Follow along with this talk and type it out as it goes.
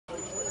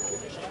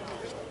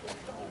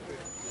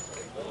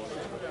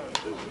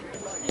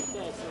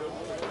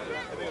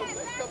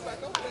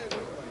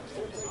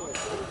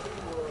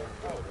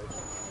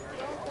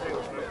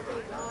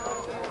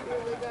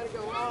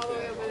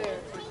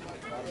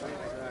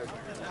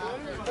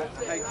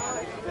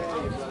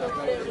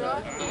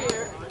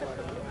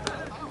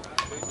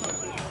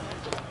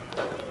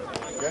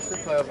That's the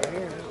club in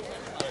here.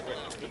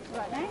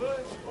 Right now? Well,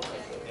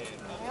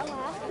 I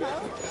don't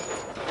know.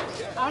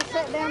 I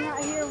sat down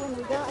right here when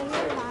we got here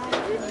and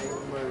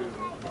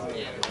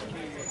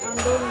I'm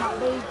doing my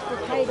beads for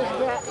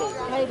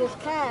Kata's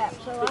cap,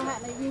 so I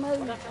hadn't even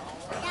moved.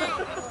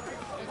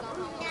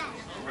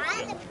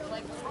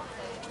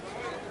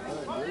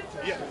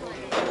 Yeah.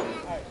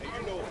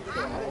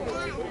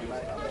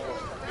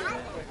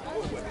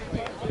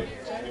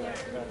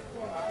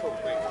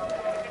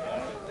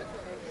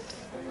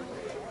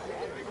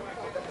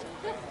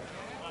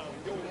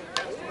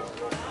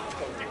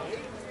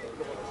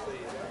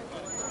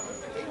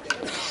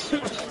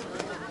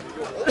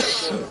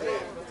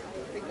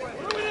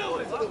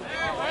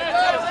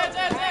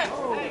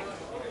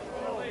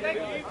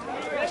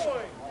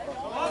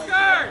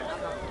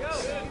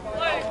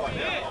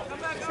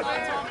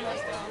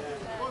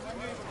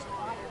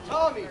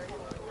 Tommy,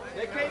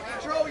 they can't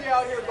control you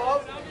out here,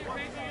 Bob.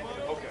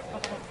 Okay.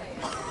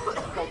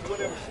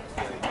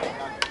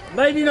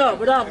 Maybe not,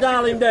 but I'll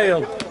dial him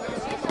down. Okay.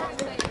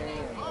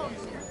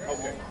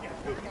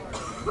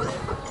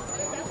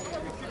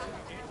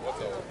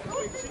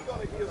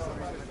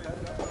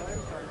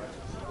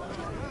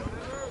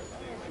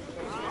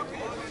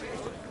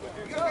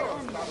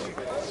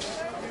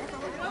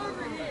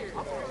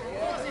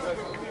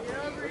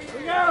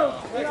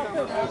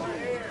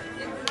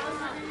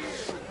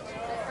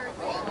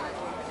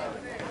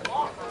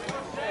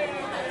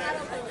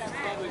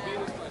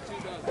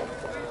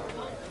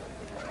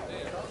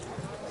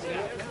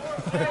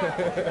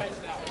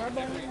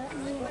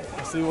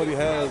 See what he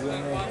has in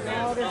there.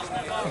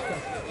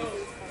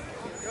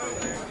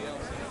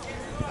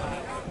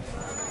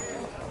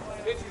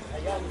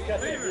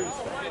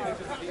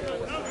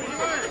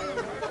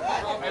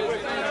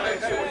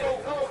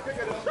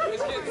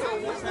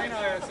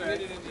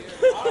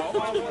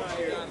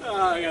 Oh,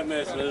 I got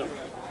messed up.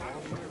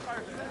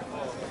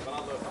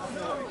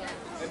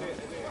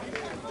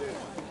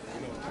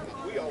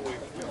 We always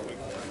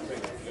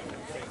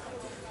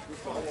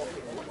I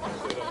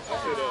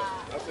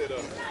said,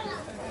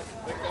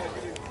 that guy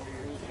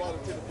was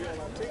volunteer to be on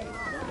our team.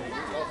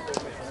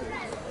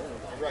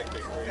 Right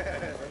there. I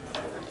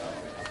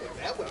said,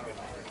 that would have been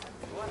hard.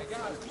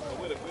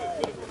 With a good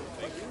thing.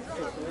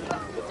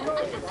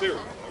 In theory.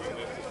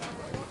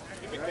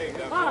 If it came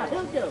down. All right,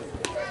 let's go.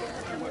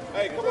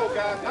 Hey, come on,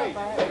 guys. Hey,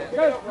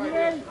 Go, you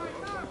ready?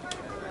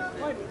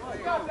 Wait,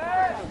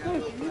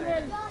 you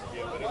ready?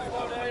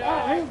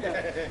 Oh, here we go.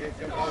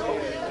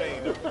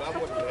 I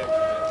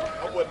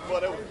wasn't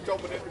fun. That was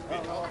jumping in the pit. I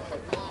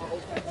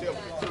hope you tell me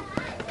too.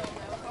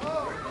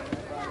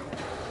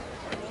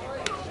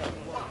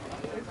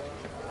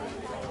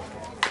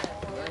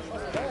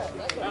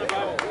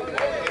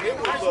 And it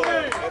was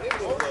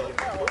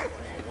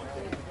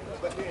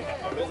but then,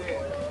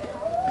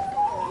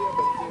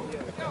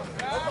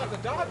 I'm about to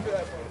die for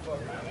that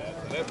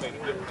motherfucker. That made a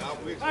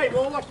difference. Hey,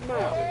 boy, watch the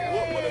mouth.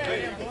 What would have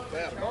been?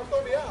 Don't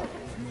throw me out.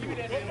 You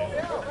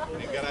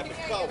got out the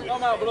car with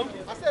Come out, Blue.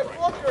 I said,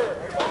 fuck her.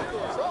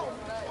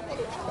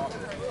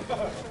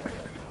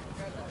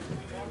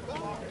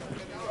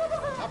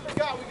 I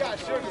forgot we got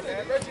sugar,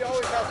 man. Reggie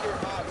always has to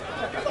remind me.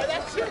 He's like,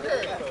 that's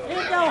sugar.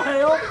 It don't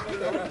help.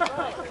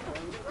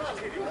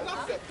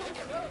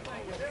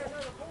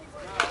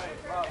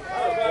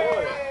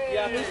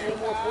 Yeah, I missed one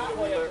more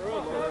football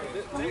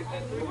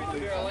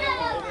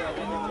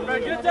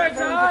get that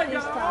time.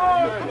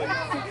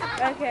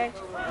 Okay.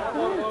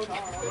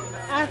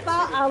 I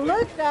thought I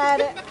looked at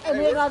it and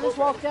then I just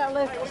walked out and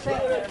left it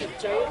sitting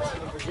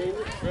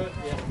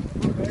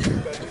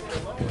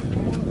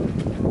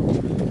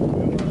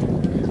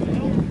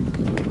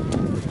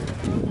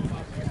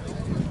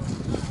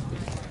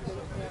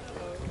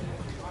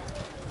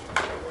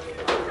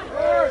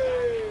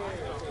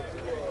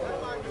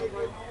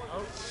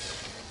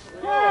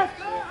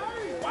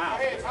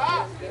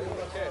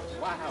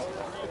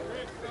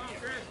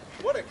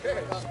What a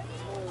catch.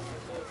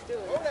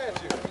 Going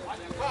at you.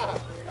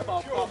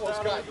 You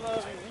almost got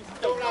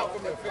thrown out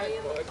from the fence,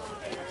 bud.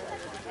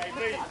 Hey,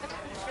 Lee,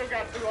 you still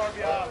got 2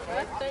 RBIs,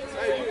 man.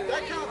 Hey,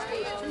 that counts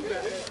for 2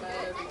 minutes.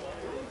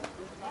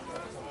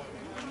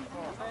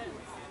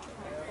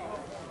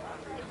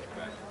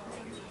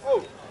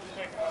 Oh.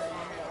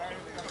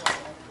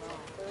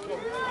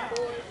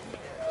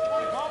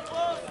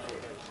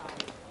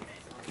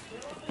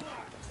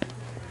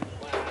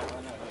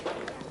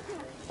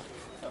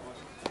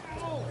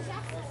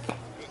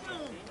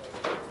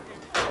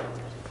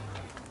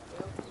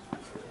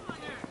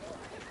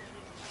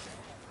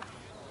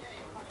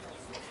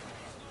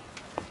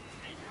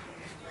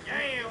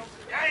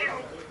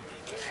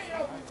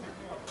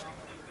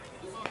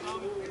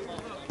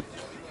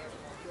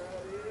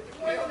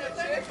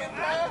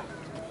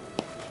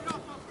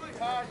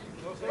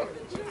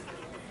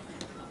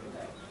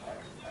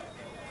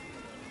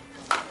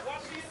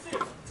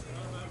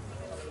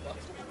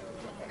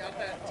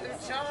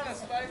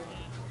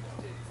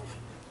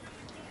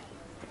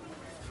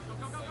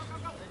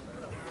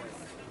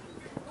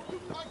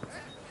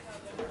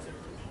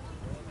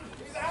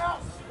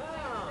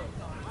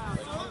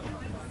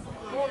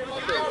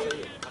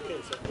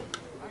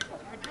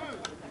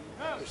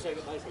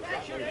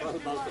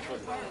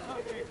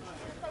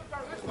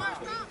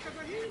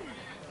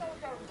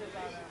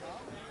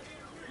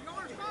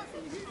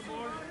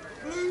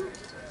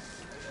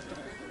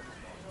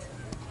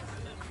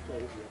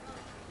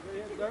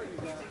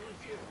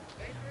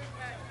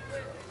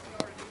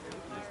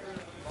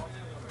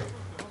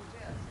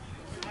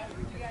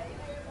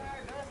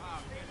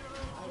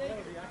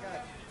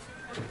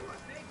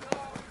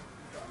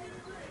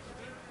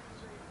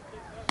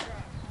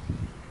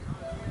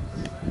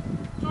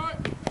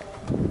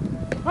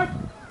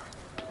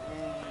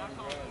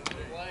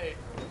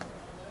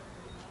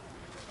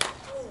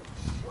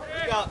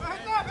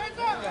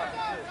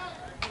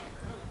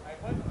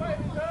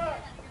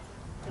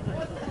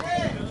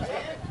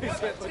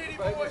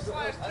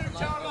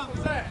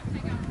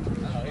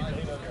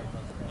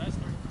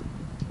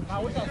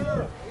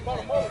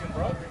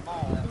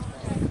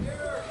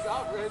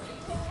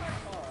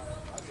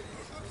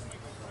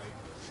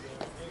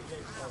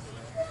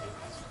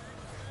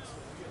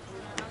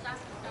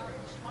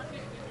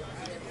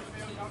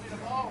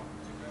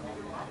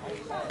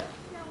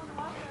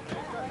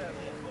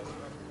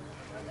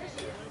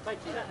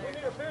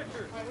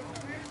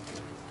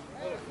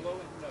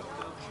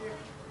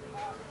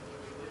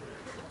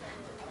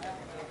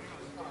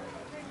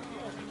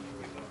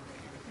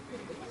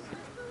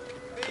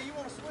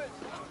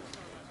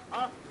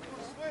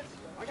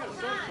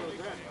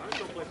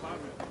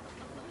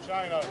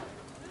 China.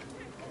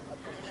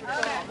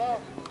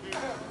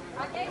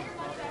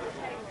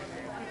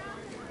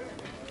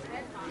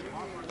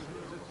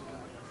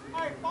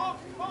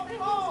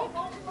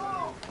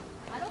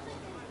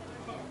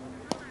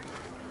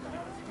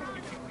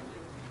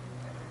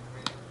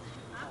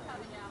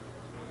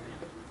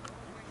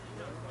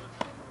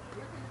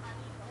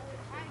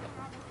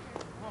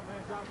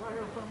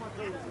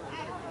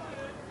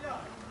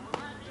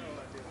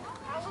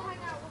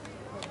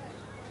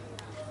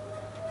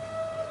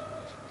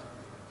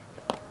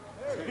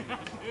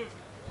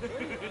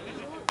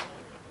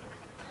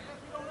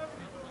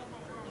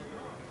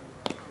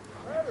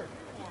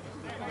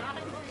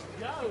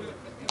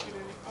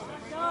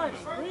 Guys,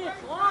 3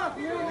 o'clock,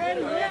 you ain't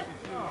ready yet?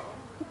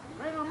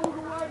 Man, I'm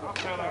moving away.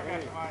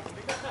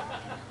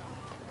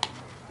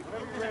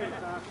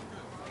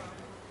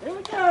 Here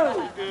we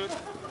go. Good.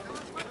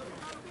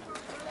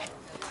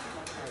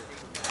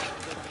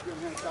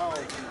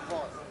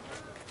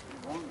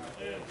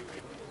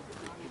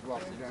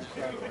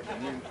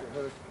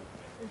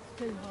 It's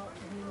too hot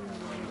to be in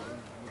there.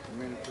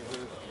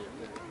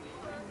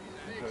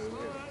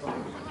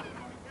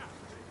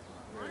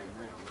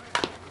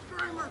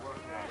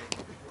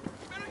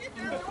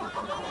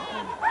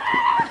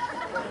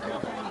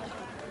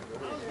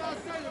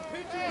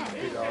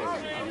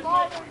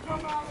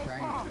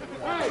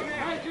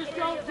 Hey, just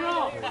don't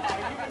jump.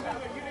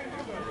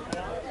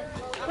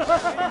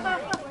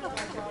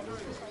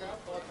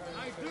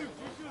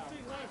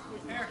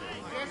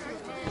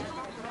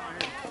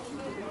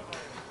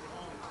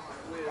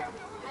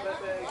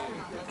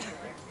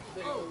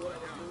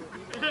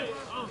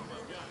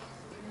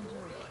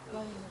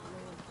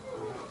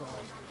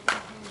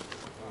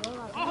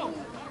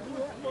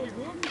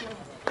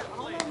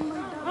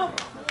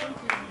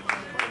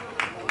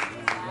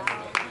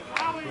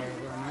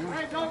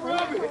 Hey, don't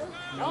rub it.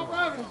 Don't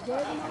rub it.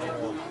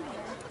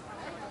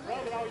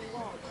 Rub it all you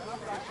want.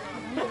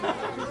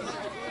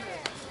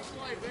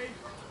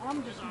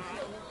 I'm just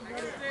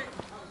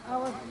I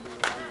was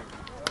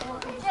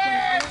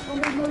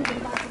gonna be moving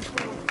back and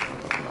forth.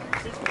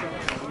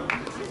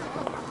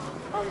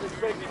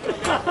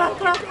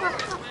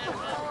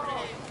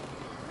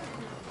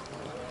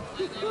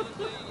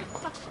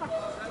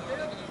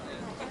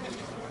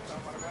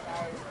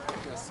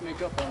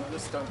 Sneak up on it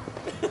this time.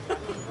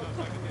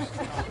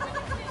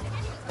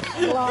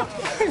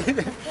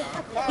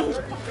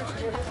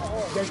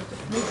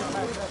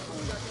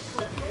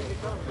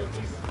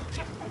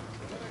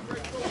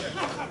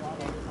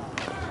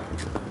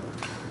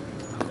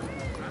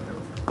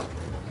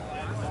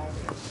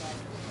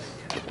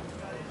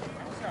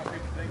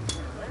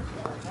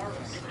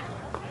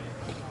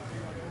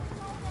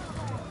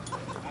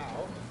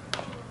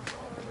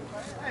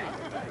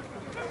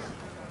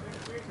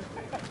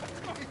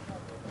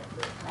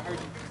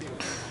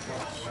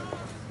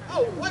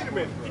 Oh, wait a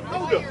minute.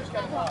 Hold up.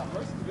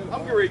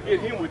 I'm getting ready to get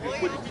him with the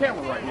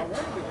camera right here.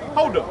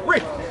 Hold up.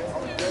 Rick.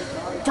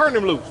 Turn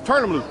him loose.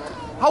 Turn him loose.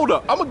 Hold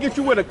up. I'm going to get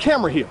you with a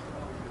camera here.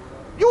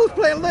 You was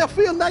playing left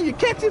field, now you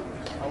catch it?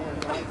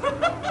 What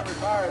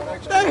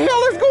the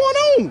hell is going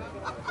on?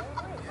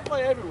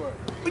 Play everywhere.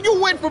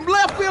 You went from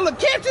left field to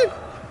catch it?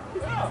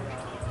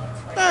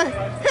 What the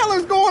hell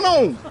is going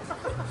on?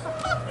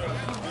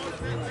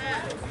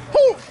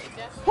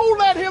 Who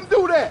let him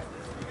do that?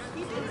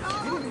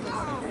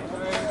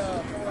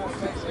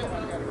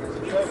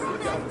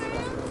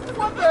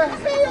 What the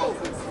hell?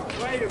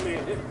 Wait a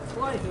minute.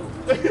 Wait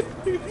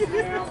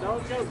now,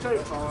 don't go too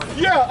far.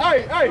 Yeah,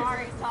 hey.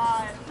 Sorry,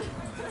 Todd.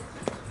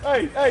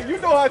 Hey, you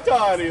know how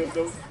Todd is,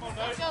 though.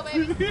 Let's go,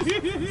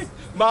 baby.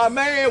 My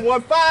man,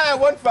 1-5.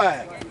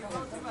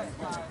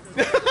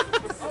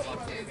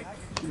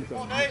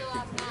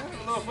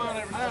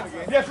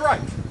 That's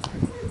right.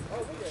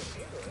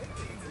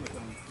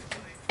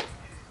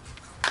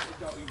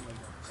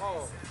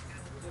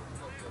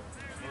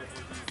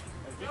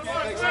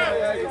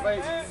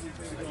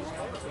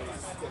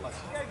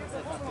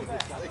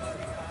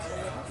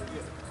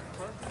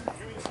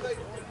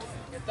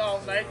 It's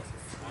on, Nate.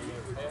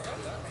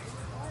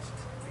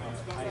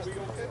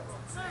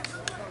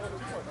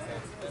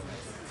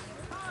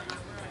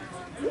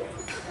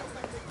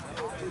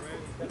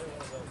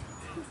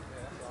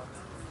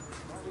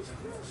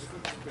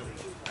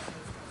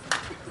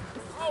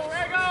 Oh,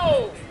 there you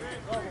go!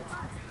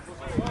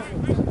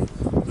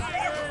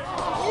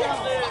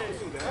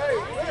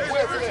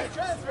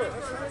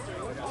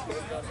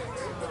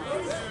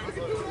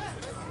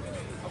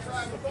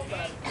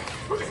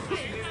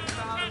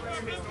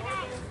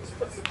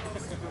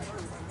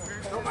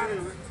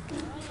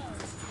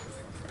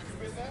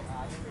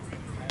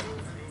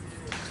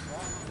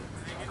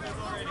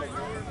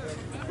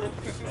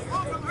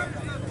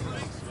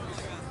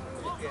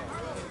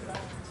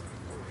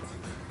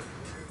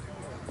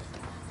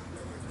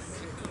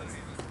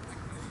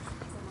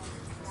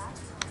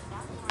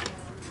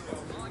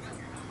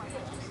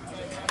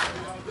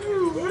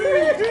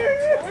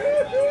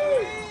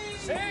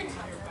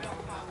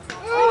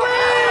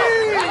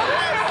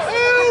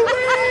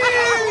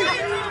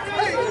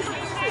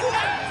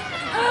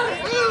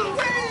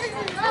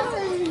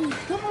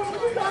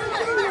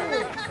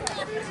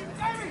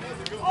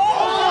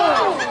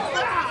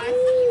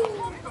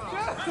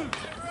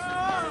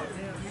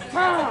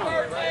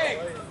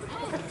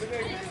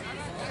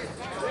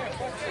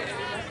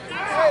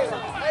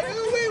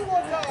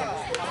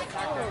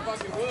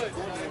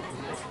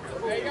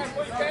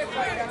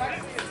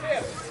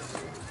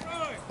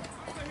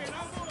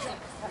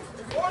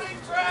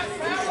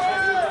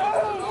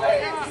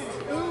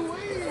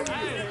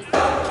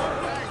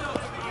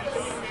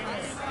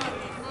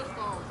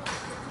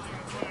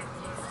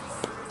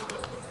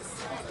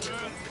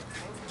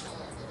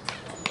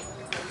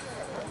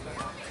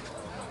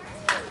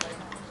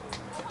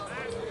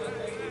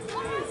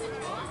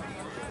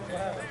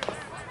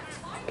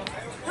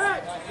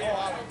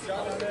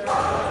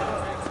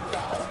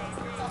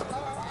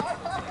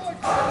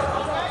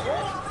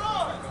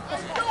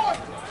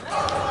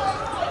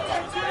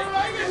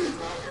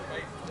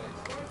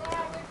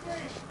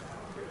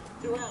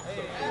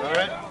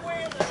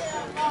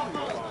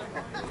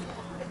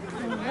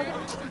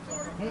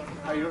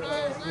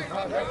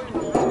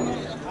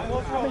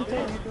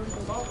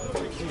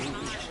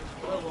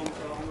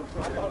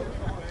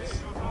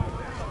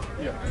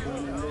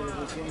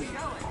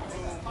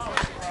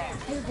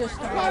 He's just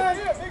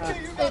started.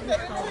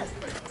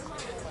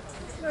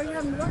 Are you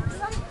having work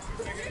today?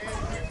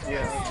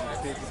 Yeah.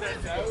 Did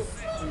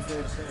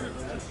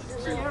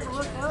you ever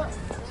look up?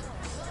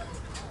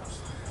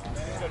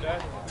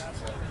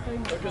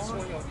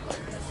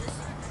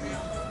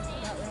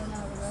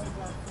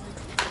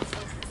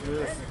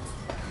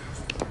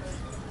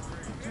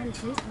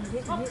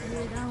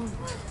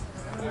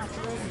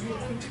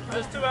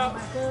 That's 2 out.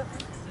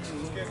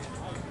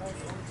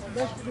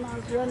 Dusted my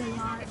running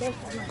light,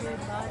 dusted my head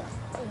light,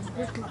 and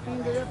pushed my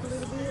finger up a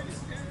little bit.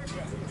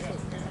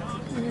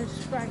 And then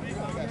scratched it. It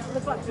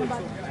looked like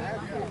somebody was putting my head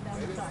down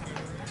the side.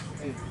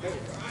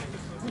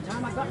 The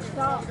time I got to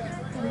stop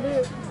and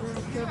look, there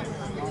was trouble.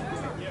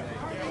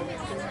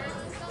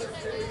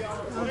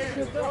 I was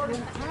shook up when it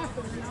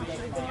happened, and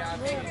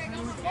I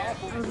was like,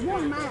 I was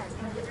one mad.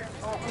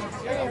 I was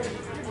scared.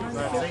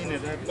 I've seen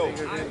it. I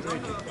figured it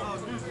through.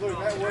 Look,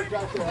 that worked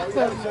out so hard.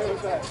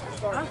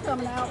 I was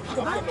coming out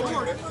the back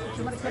door.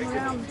 Somebody come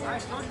around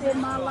in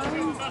my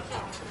lane.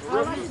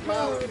 All I could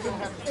tell was it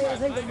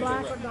was either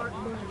black or dark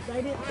blue.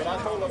 They didn't say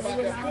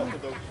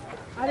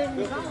I didn't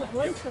even call the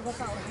police because I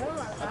thought, hell,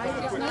 I ain't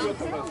got nothing to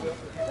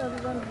tell other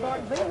than the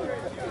dark blue.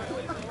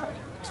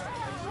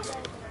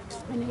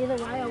 And either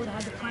way, I would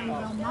have had to claim it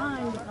on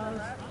mine because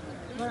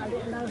I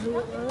didn't know who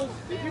it was.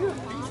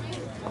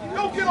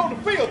 Don't get on the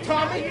field,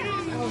 Tommy. I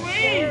was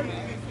scared.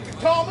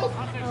 Thomas. I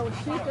was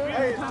shook up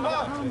every time I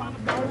got home. I was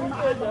bawling my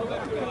eyes out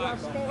because I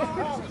was scared.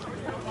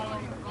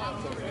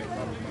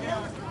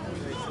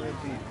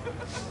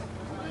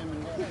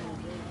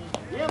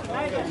 Yep, I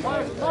got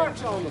 5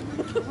 marks on them.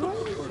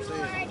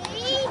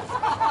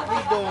 How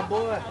you doing,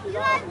 boy?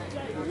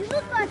 You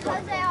look like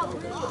Jose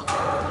Alvarez.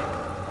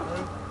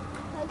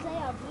 Jose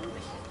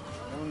Alvarez.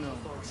 Oh, no.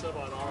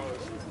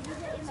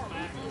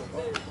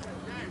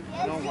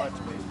 Yes, Don't watch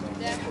baseball.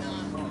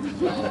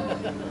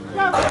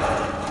 No.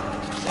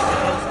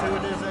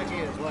 Stewardess, I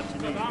guess. What you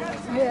need.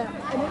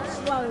 Yeah, and it's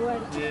slowly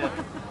waiting. Yeah.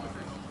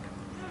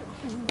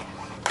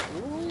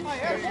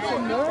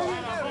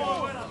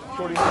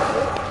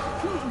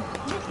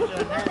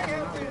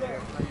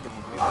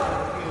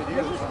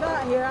 This is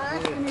Scott here. I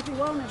asked him if he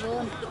wanted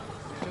one.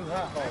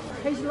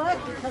 He's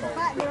lucky because the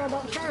fat girl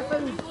don't share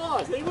food.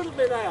 He would have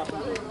been out.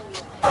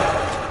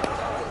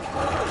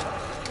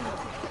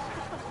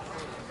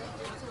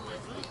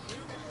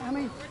 I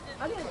mean,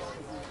 I did.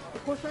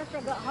 Of course, after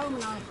I got home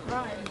and I was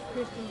crying,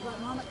 Kristen was like,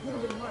 Mom, it could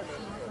have been worse.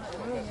 And I was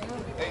like, really,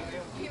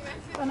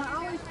 yeah. And I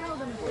always told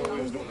them, if I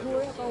want to get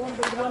tore up, I want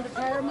to be the one to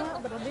tear them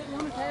up, but I didn't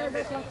want to tear it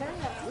up like that.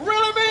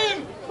 Really,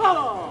 man?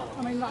 Oh! I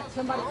mean, like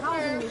somebody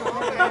causing me to tear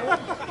it up.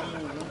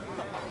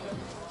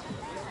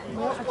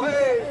 Well,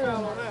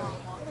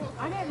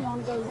 I didn't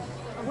want to go.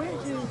 I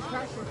went to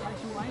tractor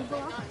place in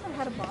Waynesville. I thought they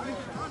had a body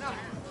shop.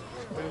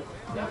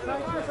 The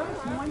tractor place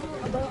in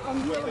Waynesville, on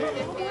the hill of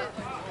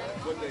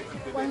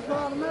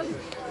Waynesville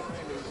Automotive.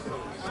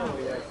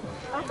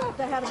 I thought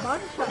they had a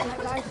body shop, and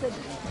that guy said,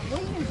 we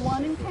use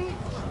one in camp.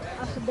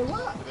 I said, do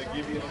what?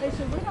 They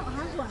said, we don't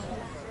have one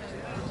here.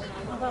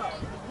 I thought,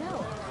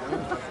 hell.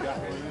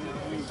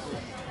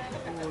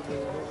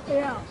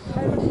 Yeah.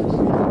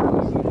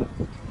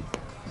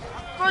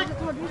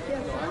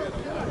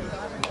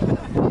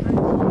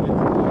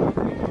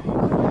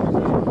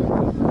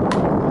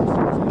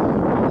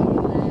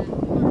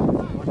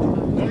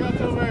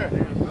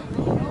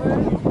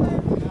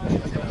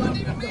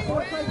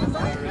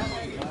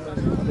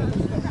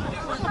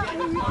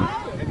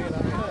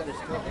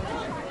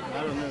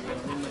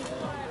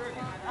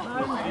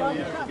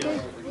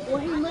 Well,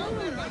 he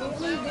moved.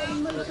 He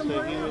moved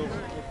somewhere else.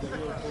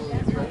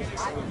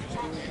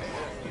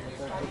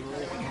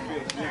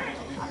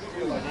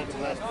 That's the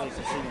last place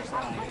I seen us on.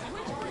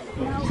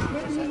 You know,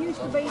 didn't he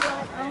used to be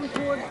like on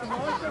toward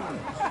America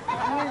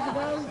years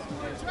ago?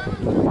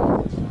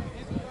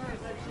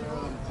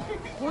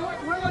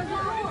 Where was it?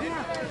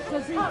 Yeah,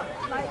 because he,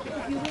 like, if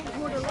you went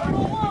toward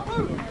America,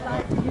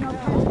 like, you know,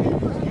 past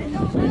people, and you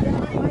see that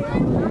way all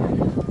the time.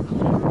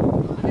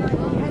 Like,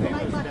 you had to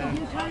make like a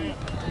U-turn.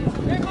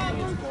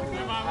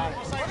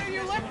 What are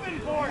you looking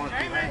for,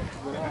 Jamie?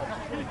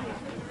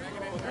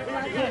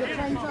 Like where the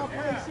chainsaw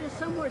place is,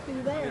 somewhere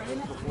through there, isn't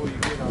it? Before you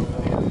get all the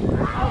way up.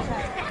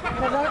 Okay.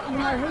 Because, you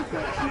know, he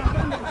fixed my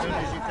thunder. As soon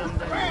as you come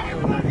down the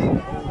hill, there's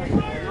a whole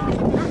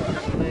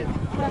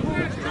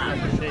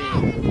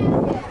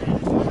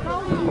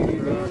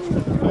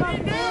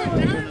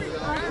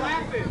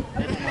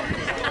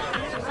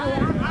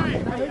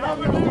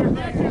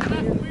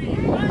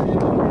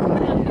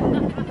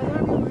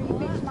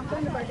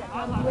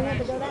we had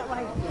to go that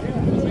way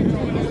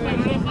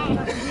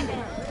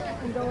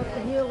and go up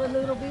the hill a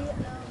little bit.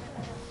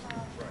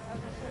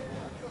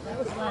 That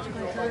was the last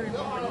place I heard of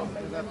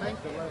him. I think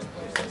the last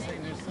place I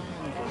seen his sign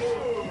was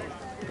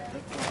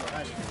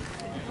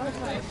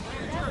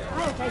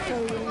Okay, so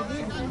you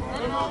did.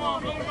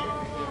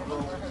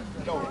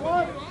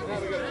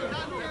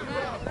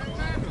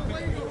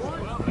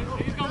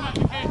 He's going back to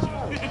catch you.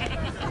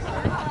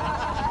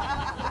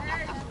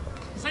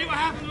 See what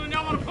happens when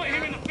y'all want to put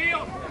him in the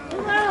field?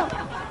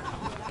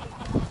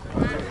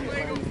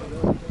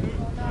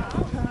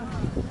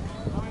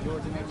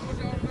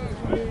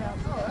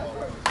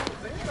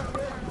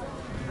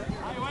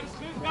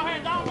 Go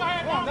ahead, Don, go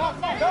ahead, Don.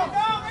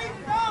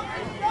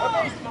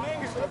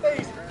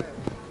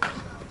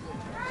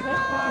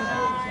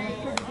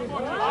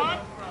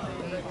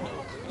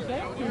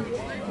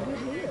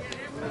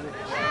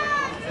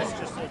 That's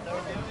just it,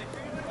 though.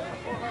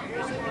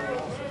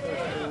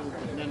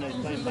 And then they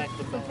play back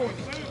to back.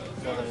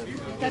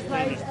 They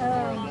played,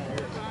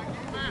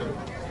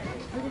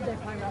 who did they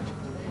play right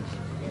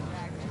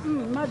before?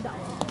 Mud Dog.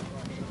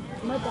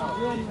 Mud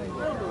Dog won the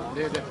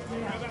Did they?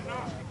 yeah.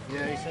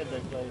 Yeah, he said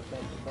they played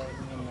back to back,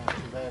 and then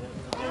after that, it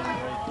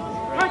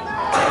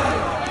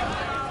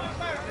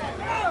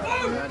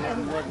was a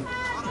damn great.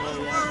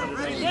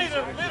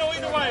 Middle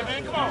either way,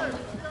 man, come on.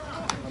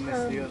 I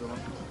missed the other one.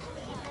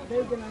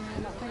 Dugan and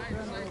then I think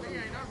run over.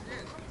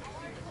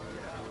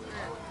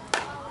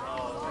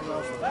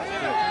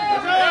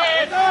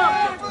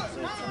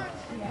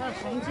 Yeah,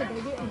 Shane said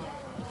they didn't.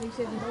 He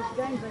said in both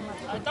games they must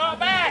have. Throw it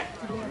back.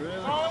 Really?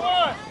 Only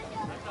one.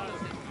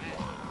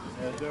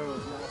 Yeah, there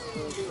was last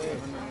 7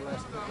 in the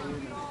last couple of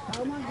years.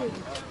 Oh my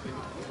goodness.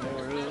 They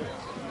were really,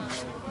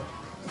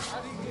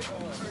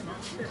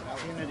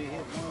 Kennedy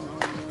hit 1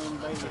 home run,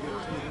 Bailey hit 2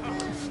 home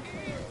runs,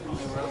 and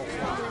they were all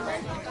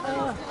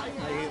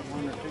they hit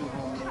 1 or 2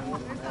 home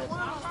runs and had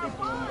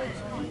people on base.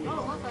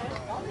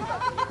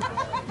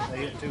 They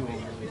hit 2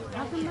 home runs.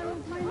 How come they were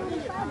playing on the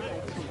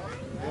Saturday?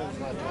 It was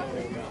like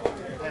halfway,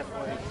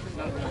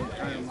 not really a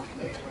tournament,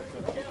 that's like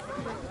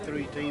a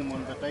 3-team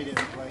one, but they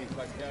didn't play. It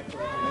was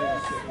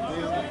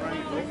Bill,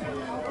 Franklin,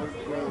 and Oak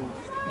Grove.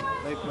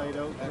 They played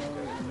Oak Grove,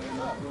 and then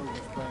Oak Grove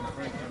was playing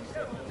Franklin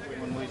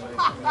when we left.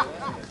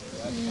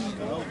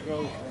 The Oak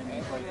Grove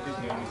and played 2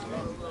 games.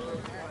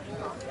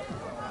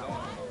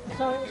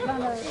 So it's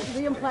kind of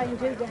them playing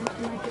 2 games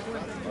to make it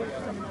worth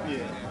it.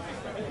 Yeah.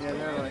 Yeah,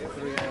 they're like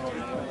 3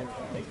 hours away.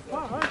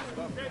 Wow, that's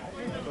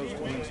Supposed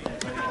to be instant.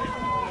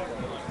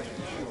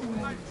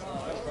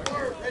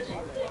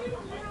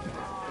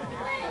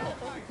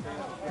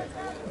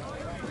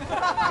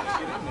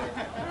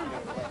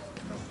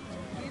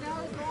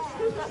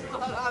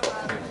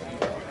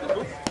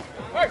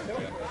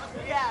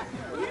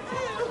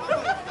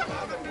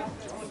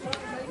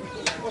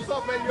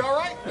 man, you all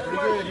right?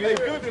 good. Hey,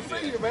 good to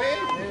see you, man.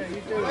 Yeah,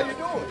 you too. How you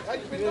doing? How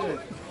you been doing?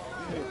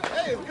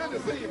 Hey, it's good to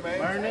see you, man.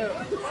 Burn up.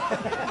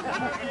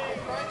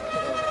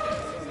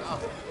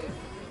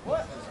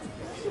 What?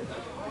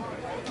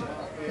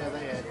 Yeah,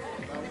 they had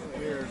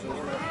years of a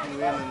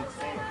few innings.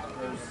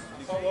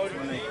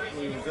 When they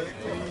was up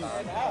 2, and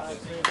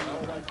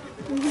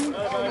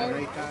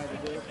they tied it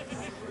up.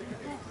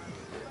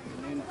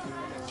 And then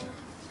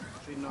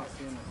she knocked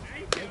in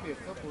maybe a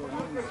couple of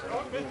innings.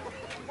 But it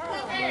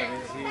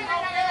hit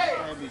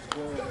Abby's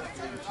glove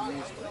and she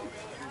missed it.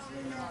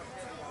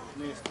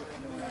 Missed it.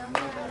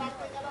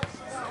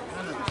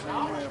 Kind of the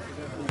same way. I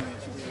forgot who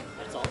missed it.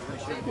 They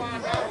should have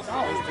been.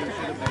 Those two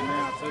should have been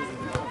now too.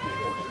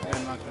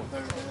 And like the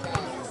third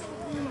down,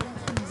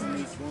 in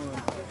each one.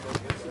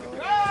 So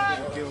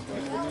it killed them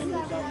in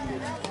innings. Probably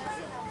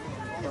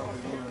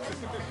won.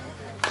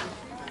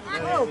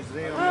 But it was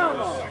them.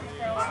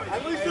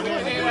 At least you And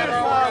didn't the have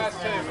that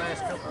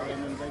last couple of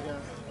them, they got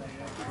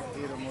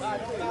hit them where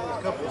they, a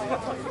couple of them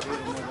hit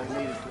them where they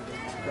needed to. They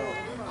just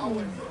caught.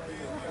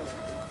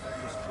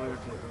 Just cleared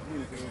the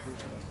infield.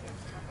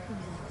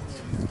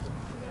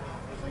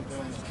 I think they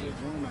only split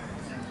one out of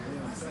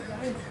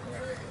them.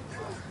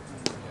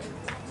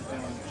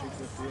 And she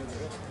put the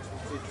other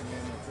pitcher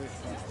in the first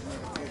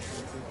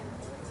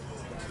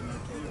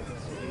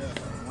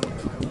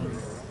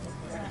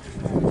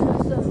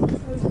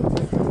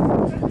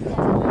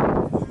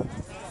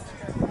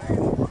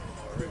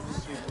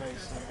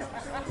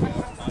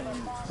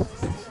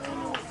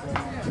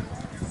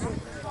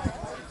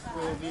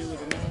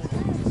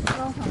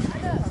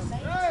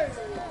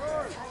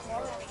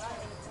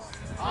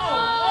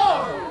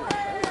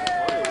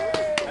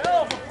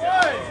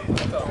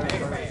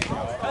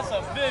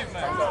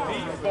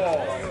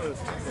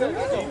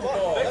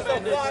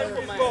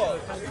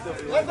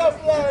Let's not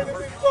fly in the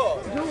big ball.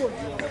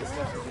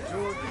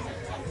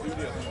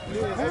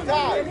 Who's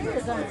tied?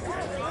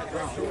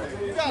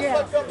 You got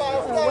sucked up by a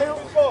fly in the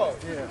big ball.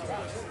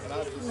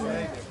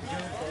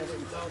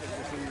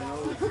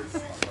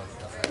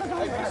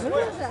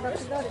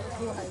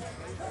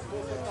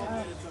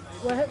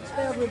 Well, it's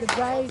spelled with a J.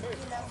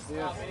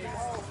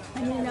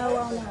 And you know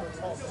on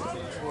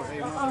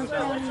Orange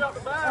County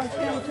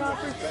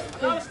Choppers.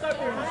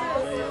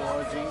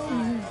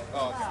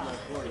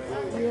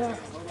 Yeah.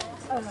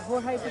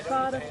 Jorge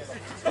Posada.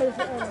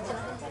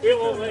 It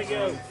won't let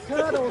go.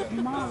 Tuttle's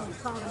mom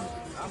called him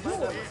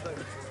George.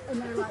 And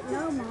they're like,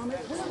 no, Mom,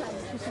 it's Jorge.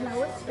 She said,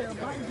 no, it's spelled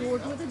like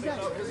George with a J.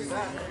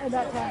 And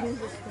that's how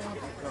his is spelled.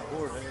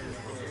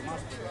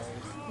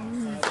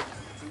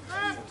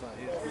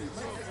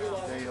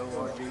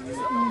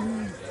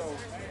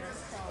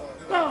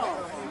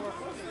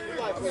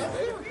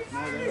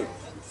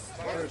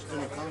 First in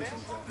a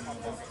conference.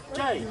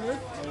 Jay.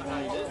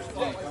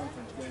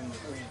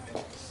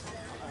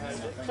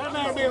 That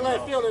man would be a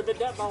left fielder, but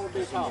that ball would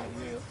be tall.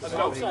 That's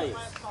what I'm saying.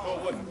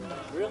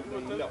 Really?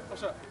 No.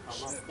 What's up?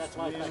 That's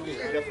why I think it's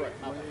That's right.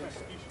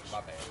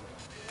 My bad.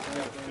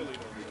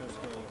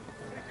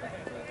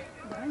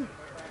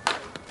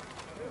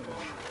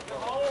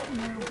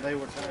 They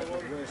were tied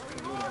with West a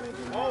little bit.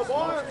 Oh,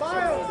 boy,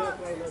 Miles!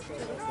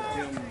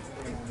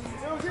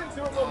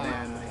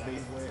 And they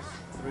beat West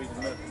 3-0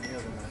 the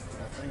other night,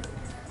 I think.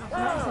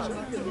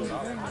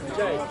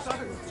 Jay.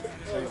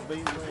 They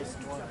beat West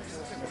twice.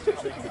 That's the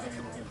second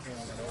game against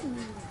them.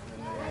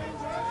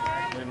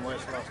 And then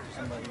West lost to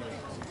somebody else.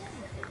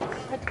 I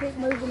had to keep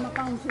moving my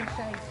phone to the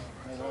shade.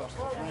 They lost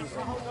to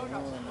Franklin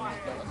 1-1.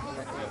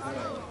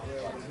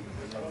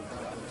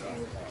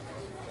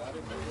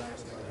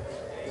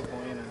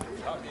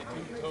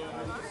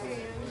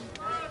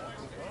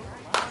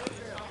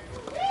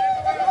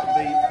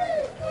 Beat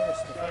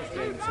West the first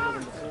game, 7-4,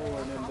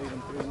 and then beat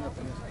them 3-0.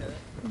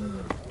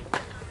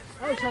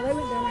 Oh, so they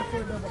went down there for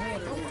a double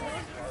header.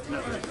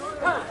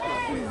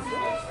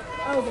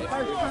 Oh, the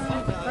first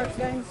time, the first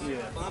game?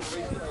 Yeah.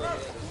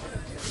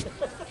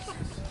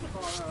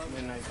 And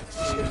then they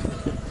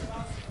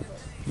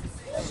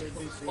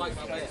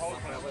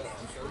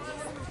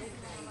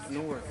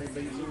North, they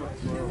beat North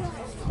 12.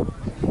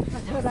 I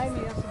told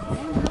Amy, I said,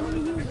 man, how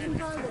many Houstons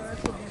are there? I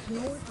said, there's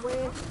north,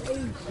 west,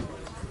 east.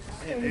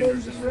 And then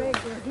just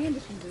regular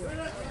Hendersonville.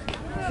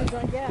 She's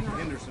like, yeah.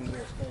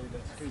 Hendersonville stayed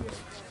at 2.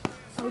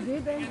 Oh,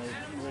 did they? The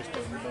rest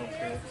of them don't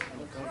care.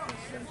 The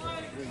conference don't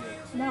care.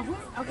 3. Now,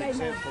 what? Okay,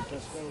 Except now. for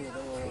Tuscola,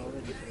 they were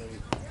already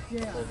 3.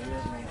 Yeah. So the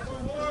other ones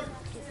come to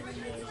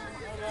 3.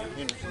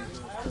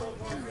 Hendersonville stayed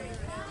at 2.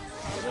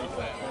 So they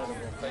got out of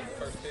it.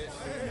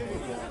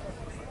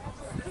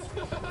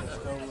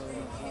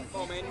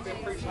 Oh, man, you've been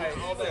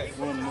appreciating all day.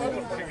 One more.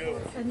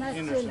 And that's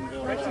in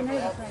everything, right?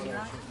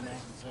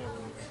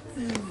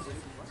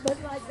 But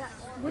like that,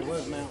 It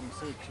was Mountain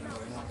 6 and it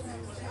was Mountain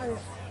 8.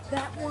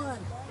 that one,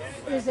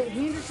 is it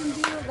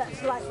Hendersonville?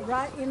 That's like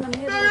right in the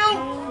middle of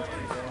town?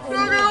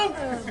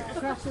 And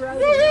across the road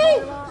is the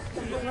Blaylock,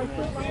 and they play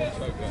football?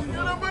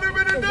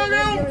 Is it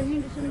regular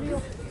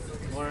Hendersonville?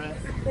 Where at?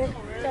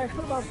 Their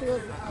football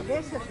field, I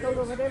guess that's go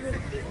to whatever,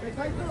 they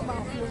play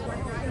football field right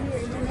here, and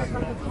then there's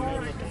like a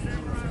park.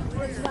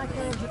 It's like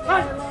there's a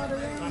fire lot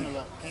Kind around. of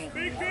like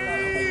camping,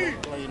 playing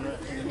right in the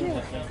middle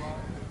of town.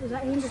 Is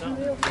that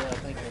Hendersonville? Yeah, I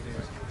think that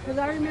is. Because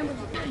I remember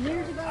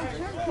years ago,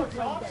 Cherokee played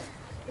there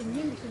in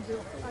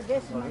Hendersonville. I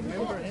guess it might be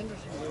Remember just,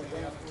 Hendersonville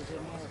was in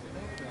all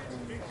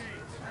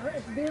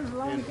it's been a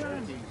long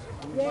time. Cherokee.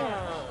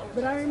 Yeah,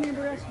 but I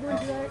remember us going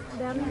to that,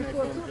 down there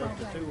for a football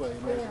game. Two-way,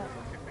 Yeah,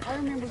 I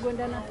remember going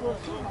down there for a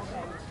football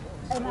game.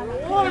 And I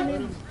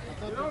remember,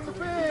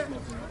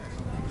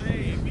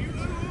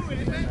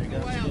 They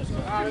got just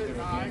got bigger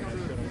again.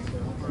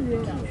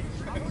 yeah.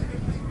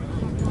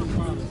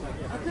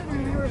 I couldn't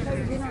remember if they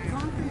was in our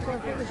conference or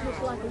if it was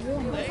just like a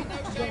warm-up game.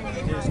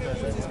 Just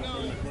because that's in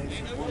the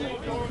places one they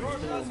come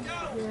to.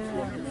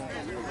 Yeah.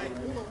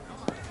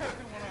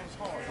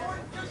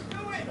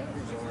 That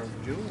was our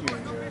junior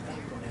year, I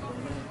think, when they done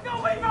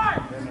that.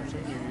 Then our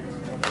senior year,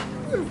 whatever.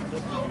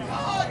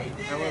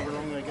 However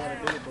long they got to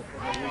do it before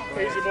they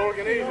replay. Easy,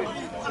 Morgan, easy.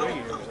 3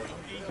 years.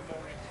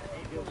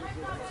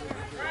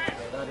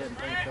 But I didn't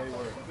think they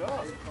were.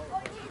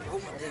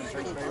 I didn't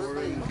think they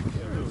were in.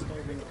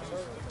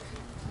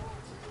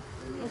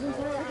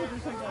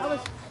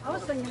 I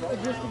was thinking it was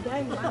just a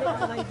game. I didn't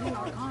know they was in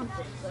our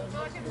conference.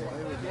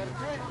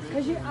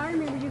 Because I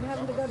remember you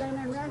having to go down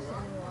there and wrestle a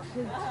lot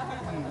too.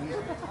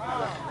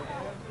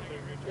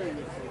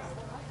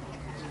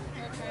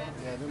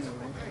 Yeah, them were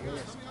in the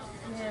West.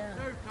 Yeah.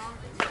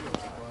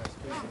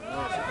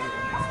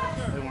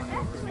 They weren't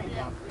ever in the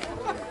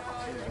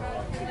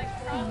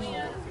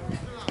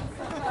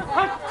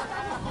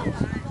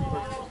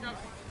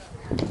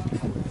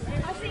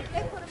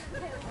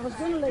I was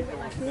going to leave it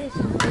like this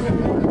and put it on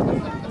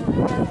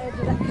the edge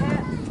of that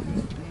hat.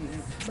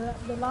 But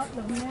the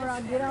more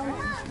I get on it,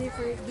 the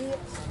stiffer it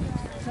gets.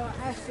 So I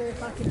asked her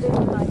if I could do it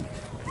like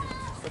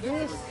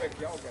this.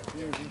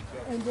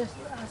 And just,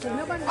 I said,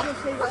 nobody can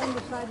see the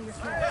underside of your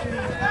hat.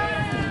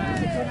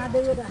 Can I do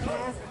it a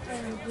half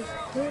and just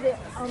put it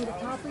on the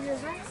top of your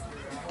hat?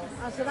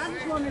 I said, I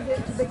just wanted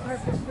it to be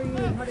perfect for you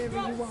and whatever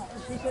you want.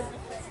 And she said,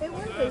 it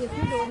would be if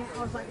you're doing it. I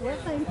was like, well,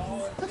 thank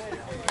you.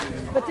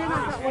 But then I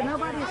thought, well,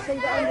 nobody will see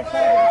the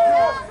underside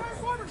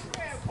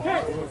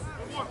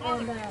of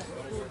the hat.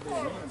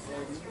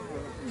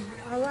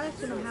 And I was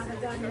asking them how they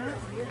got it out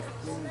here.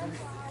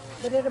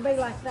 But it'll be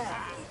like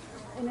that.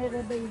 And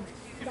it'll be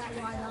that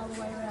wide all the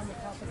way around the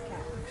top of the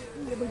cap.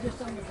 It'll be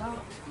just on the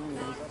top.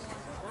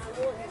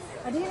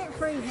 I did it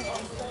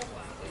freehand.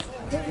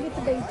 I didn't get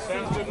the beats.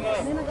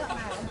 And then I got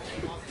mad.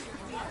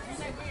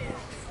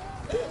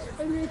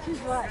 And then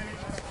she's like,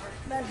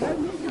 there's no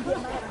need to get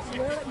mad. I said,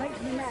 well, it makes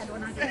me mad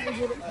when I can't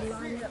get it to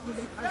line up and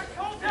be perfect.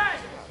 Oh, yeah.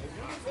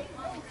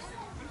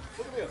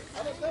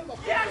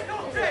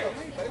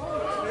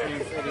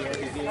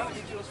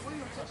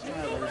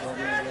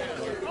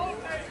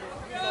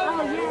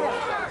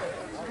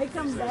 He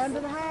comes down to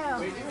the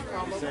house. They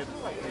said it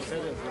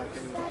was like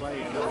they was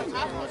playing. It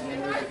wasn't in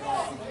there.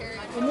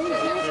 And then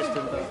she Just in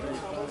about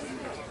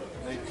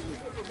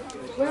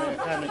they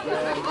kind of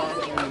grabbed back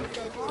and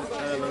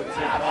said,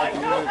 back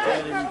and looked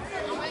at him,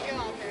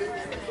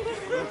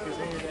 looked his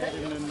head at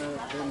him, and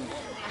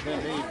then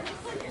he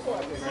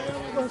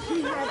well, she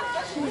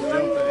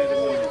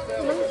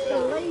loosed the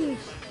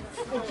leash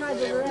and tried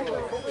to wrap it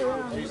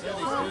around he the said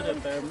he top. stood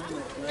up there a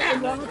minute,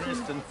 And like watching.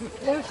 Kristen.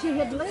 Well, she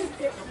had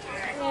loosed it,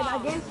 and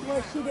I guess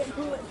she didn't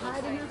pull it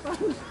tight enough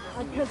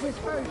because his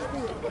first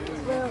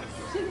did. Well,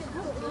 she didn't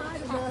pull it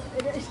tight enough,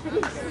 and it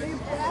slipped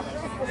out.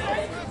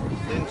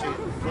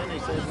 Then he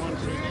said once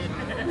she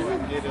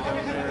did it on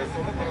there, and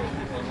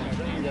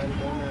she got it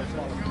on there, so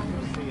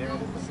she had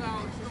it.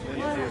 Then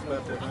she was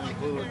about to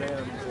pull it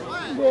down.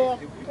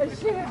 And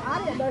said, Yeah, and I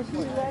didn't know she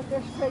was out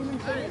there screaming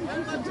for it. She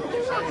said, "Did you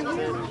like you?"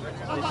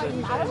 I'm like,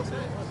 "No."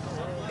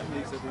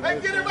 Hey,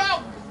 get him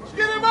out!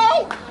 Get him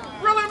out!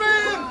 Reel him in!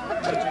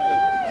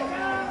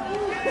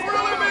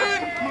 Reel him in!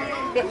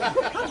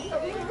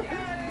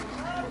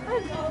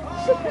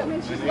 She came in,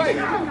 she said, Wait.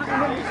 "I'm not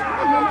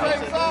going to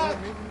scream." Take side.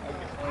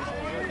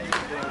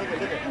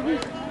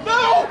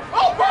 No!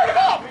 Oh, burn him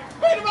up!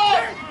 Beat him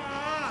up!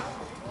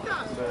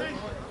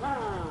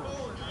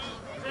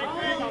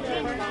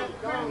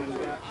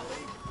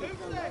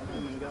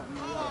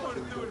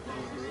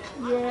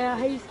 Yeah,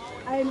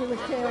 Amy was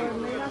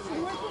telling me, and I said,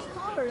 where's his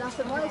collar? And I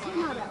said, why is he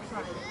not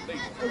outside?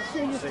 And she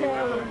was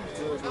telling me,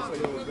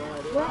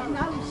 well,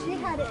 no, she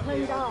had it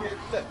cleaned off,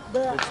 but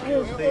it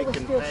was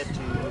still,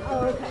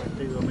 oh, okay.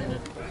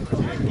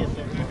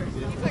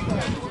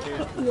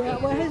 Yeah,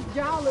 well, his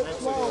jaw looks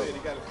swollen.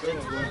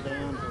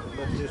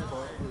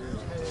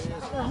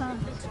 Uh-huh.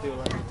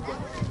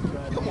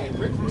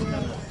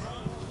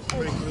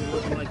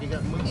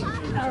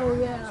 Oh,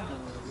 yeah.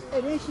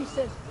 And then she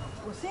says,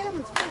 well,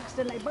 Cinnamon's fixed,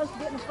 and they both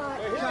get in a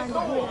fight trying to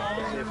get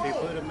it. If you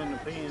put them in the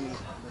pen,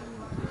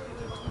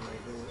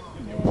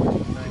 then that's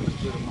when they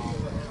do it. They put them all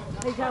in.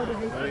 He told her he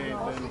They put ain't it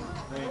off.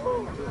 been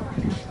good.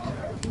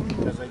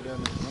 Because they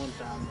done it one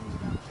time,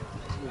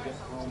 and we got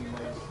home, and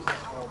they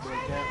all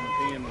broke out, and the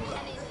pen was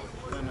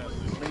kind of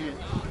bent,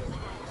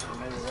 and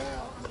they were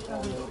out,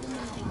 all of them,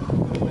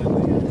 and then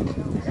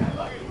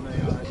they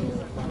had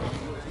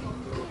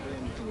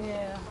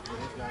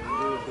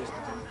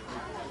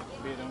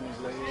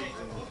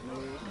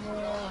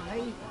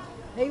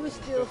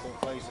was still. Couple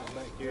places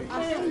back here.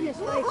 I seen his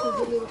face was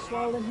a little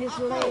swollen, his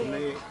leg.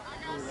 Neck,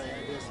 I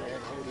guess they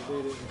had hold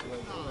of it, it was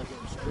like it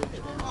was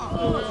stretched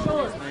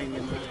out. It's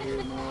hanging right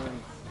here more, and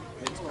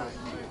it's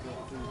tightened back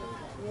up too.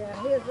 Yeah,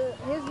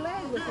 his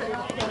leg was a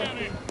little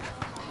purple.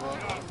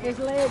 His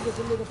leg was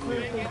a little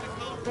purple.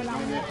 But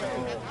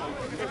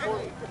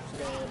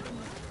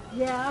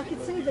yeah, I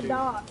could see the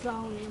dots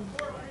on him.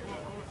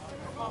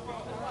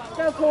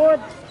 Go, Cord.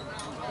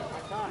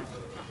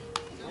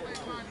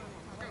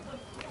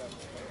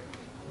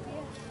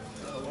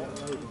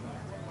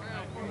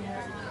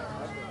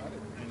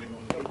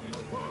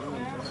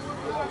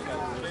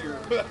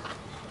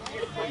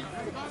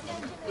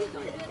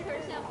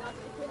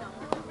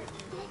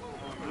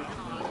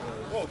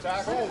 Come on,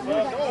 Ty. Come on, Ty.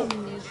 Come on.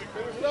 Finish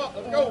it up.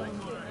 Let's go.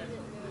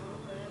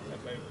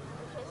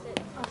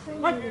 I seen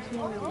him this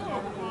morning.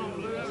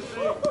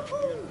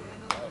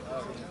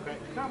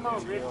 Come on,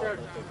 Richard.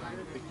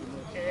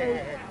 I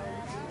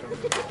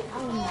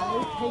don't know.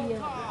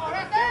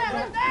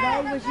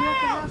 Ray, was you at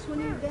the house when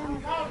he was down,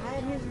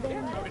 had his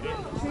down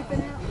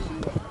tripping out and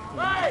shit?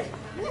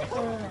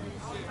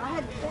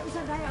 It was a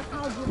day I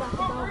called you about the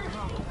dog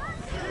call.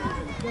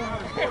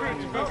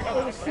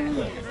 It was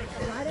Sunday,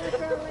 right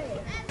after I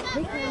left.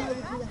 He came over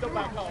to the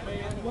house.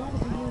 Wanted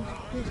to use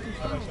Christy's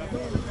phone.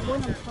 One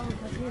of his phones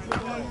because his was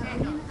going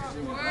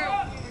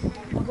out.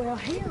 Well,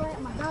 he let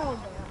my dog out.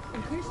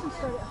 And Kristen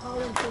started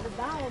hollering for the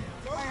dog.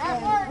 I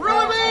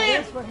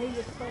guess when he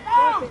was so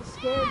up, it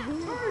scared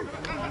him.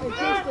 And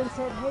Kristen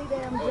said, hey,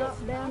 damn,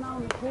 dropped down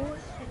on the porch.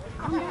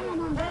 I'm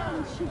down.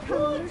 And she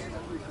come over and said,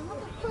 what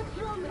the fuck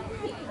you on there?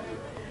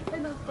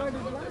 And I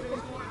started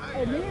laughing.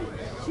 And then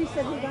she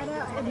said he got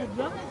out in the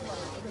driveway,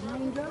 the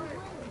main driveway.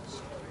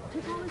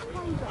 Took all his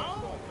clothes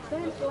off.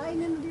 Then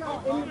laying in the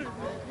yard, in the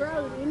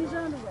road, in his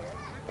underwear.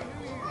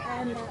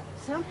 And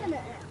something...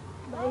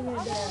 They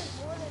had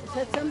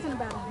said something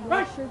about his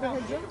blood sugar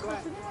had dropped. I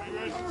said,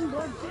 damn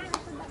blood sugar. I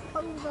said, that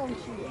pose on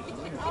shit.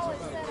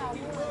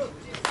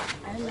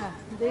 And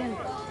then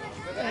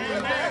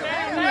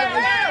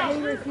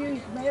he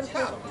refused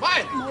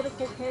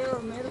medical care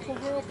or medical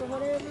help or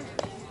whatever.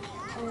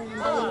 And they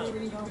let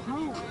him go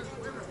home.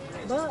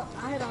 But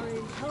I had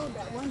already told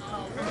that one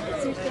call.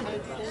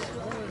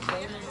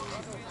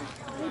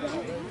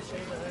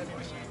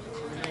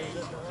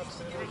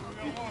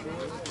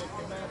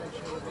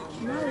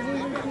 No, he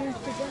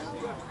refused to go.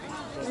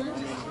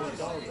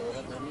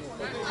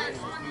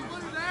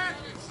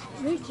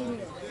 Reaching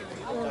it.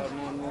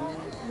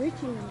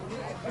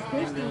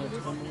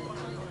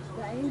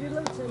 The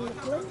ambulance and the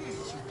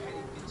police.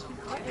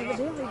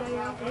 Evidently they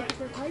all looked at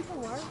their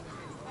paperwork,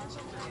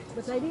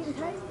 but they didn't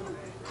take him.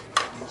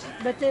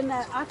 But then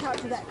I talked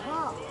to that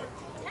cop.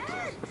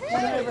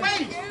 Whenever,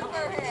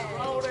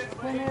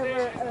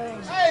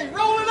 Hey,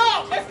 roll it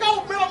up. Let's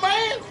go,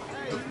 middleman.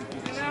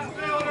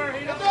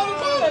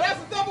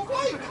 That's a double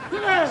plate.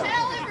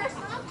 Tell him or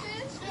something.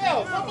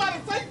 Yeah, somebody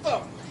say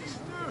something.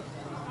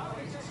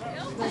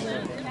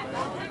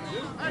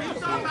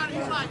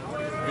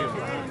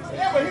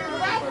 Yeah, but he's an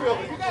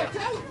outfielder. You gotta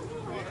tell him.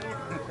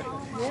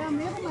 yeah,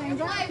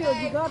 middleman's outfield,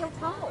 you gotta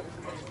talk.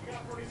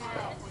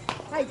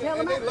 Hey, tell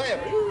him They laugh.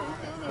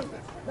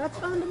 that's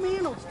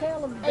fundamentals. Tell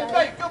him. Hey,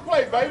 Nate, good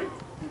play, baby.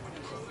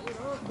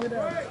 But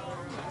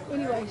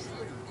anyways,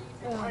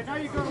 they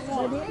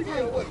didn't take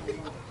it.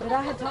 But I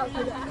had talked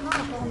to the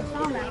cop on the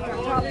phone after I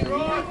talked to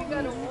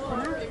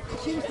her.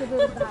 She was the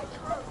good bike.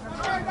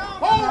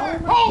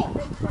 Hold!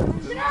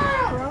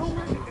 Crowe.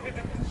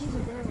 She's a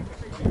girl.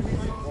 She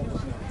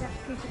got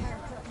to keep her hair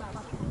cut by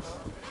like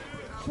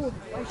short,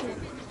 way short,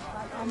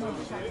 like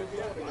almost short.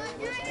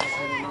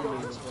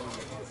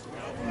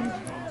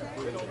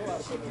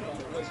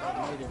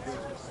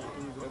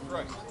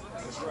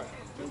 That's right.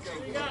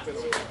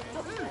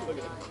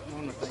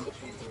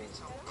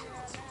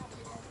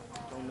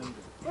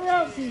 Where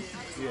else is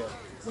she? Yeah.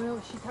 Well,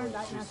 she turned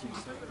out now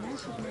she's married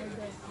to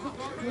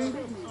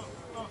wounded man.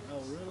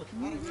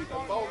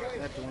 Oh, really?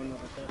 That's the one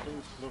with the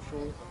tattoos, a little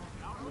short.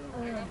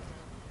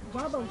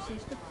 Bobo's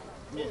sister.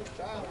 Yeah.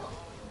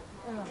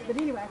 But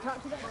anyway, I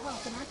talked to that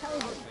cop and I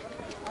told her,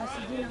 I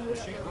said, you know,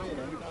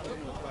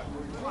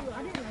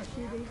 I didn't know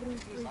she'd even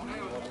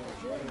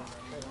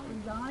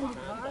resigned.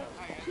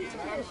 She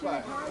said that she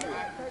retired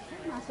at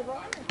 13. I said, well, I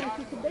don't think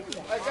you could do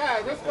that. Hey,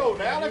 guys, let's go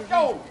now. Let's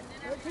go.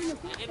 13 or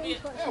 15,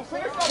 but she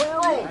said, I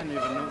didn't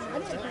even know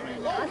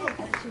I didn't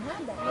think she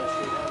had that.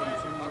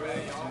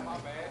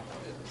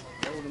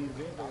 hold them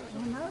together.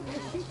 You know,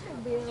 because she could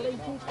be a lead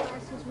teach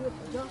classes with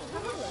Josh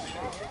Taylor.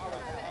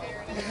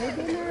 Have you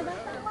been there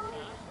about that long?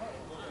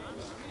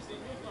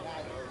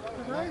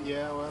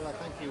 Yeah, well, I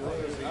think he was.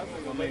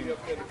 When he was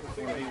it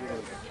K9?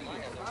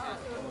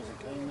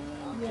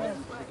 Yeah. To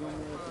begin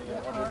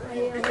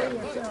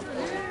with?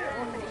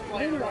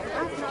 Anyway,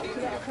 I talked to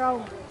that Crowe.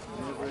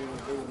 Whenever he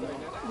was doing that.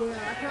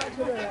 Yeah, I talked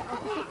to the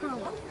Officer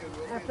Crowe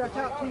after I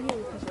talked to you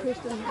because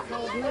Kristen had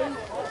called me.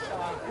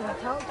 And I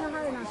talked to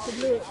her and I said,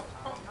 look,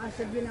 I I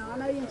said, you know, I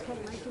know you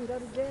can't make him go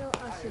to jail.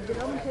 I said, but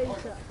I'm going to tell you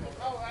something.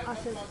 I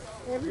said,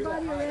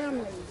 everybody around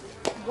me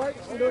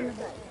works during the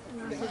day.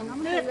 And I said, and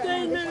I'm going to tell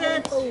you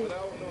that fool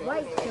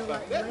waits till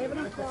like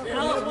 11 o'clock. I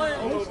don't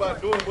know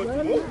about doing what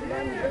you want.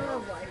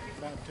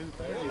 About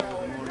 2:30 in the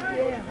morning.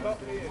 Yeah,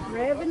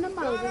 revving the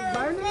motor,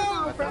 burning them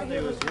off right They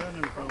here. was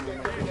running from them.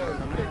 I couldn't tell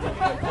them if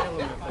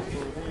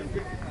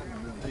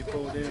they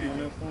pulled in. They pulled in on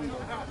that phone.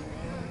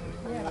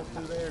 Yeah. Up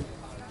through there.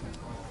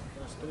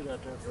 I stood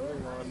out there for a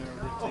little while and never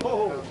did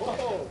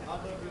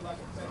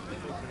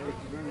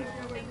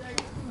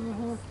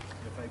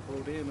If they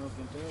pulled in, I was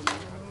going to tell them.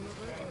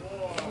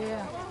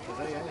 Yeah. Because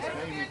they asked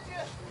me.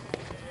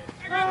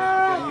 He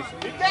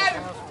got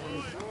him!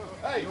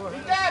 Hey, he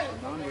got him!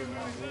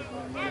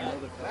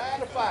 9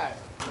 to 5.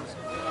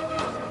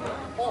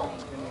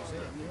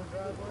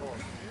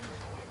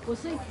 Well,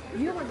 see,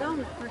 you were gone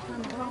the first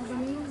time I called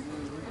him in,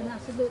 and I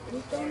said, look,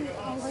 he's going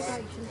on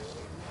vacation.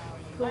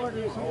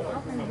 Florida is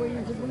off in the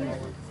winds of winter.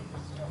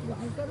 You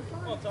think go to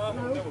Florida?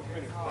 No.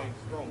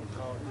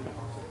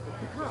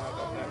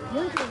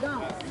 Winter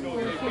gone.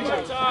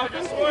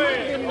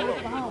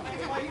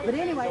 But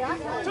anyway, I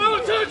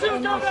called him,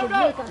 and I said,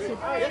 look, I said,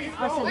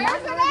 my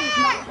brother's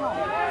not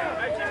home.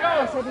 I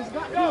said, he's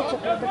got kids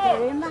up there, but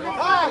they're in the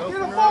house.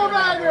 Get a phone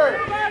out here!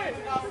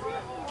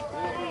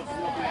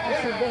 I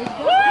said, they've got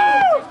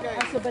kids. I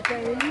said, but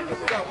they're in the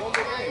house.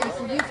 I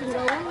said, you can go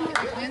on there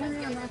and come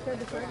around right there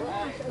before the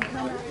house and come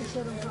out and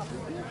sit on top of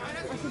it.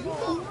 I said, you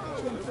can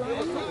watch him fly.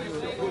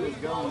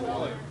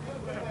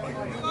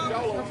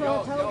 That's what I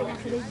told him. I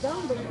said, he's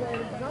gone, but he's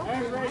gone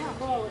right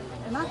now.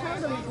 And I told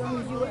him as long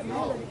as you wouldn't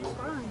know that it was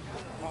fine.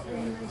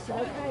 And they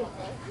said, okay.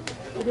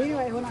 But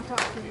anyway, when I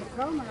talked to the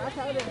Crowe, I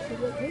told him, I said,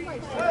 look, he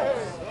waits till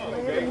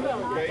 11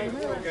 o'clock. I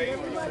said,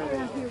 everybody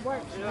around here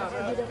works, and I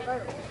said, get up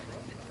early.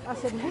 I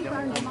said, and he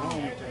burns them all.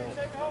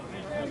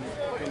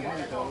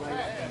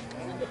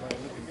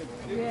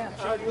 Yeah,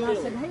 and I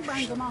said, he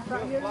burns them off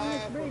right here on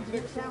this bridge, and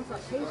it sounds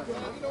like he's going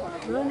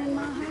to run in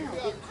my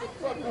house.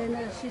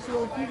 And she said,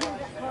 well, if you hear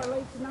that car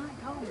leave tonight,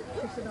 call me.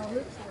 She said, oh,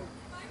 it's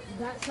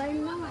that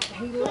same night,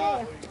 he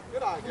left,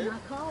 and I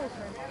called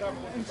her,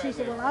 and she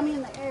said, well, I'm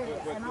in the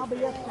area, and I'll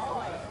be up that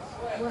way.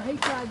 Well, he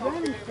tried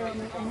running from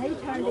me, and he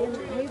turned in,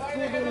 he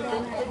pulled in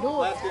down that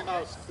door. And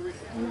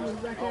it was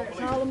like that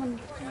Solomon.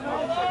 He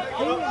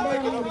went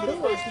down in the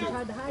door and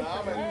tried to hide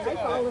from him. They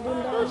followed him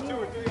down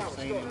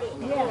here.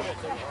 Yeah,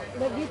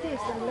 but get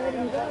this, they let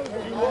him go,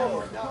 but he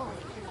never caught.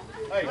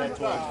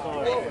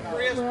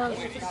 Well,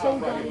 Sue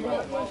got him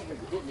out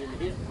yesterday.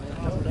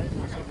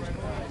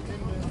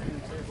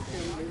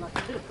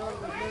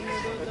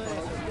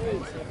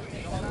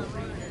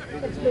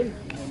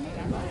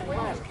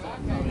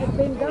 It's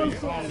been gone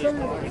since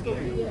Sunday.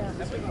 Yeah.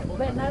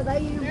 But no, they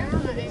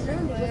impounded it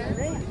Sunday with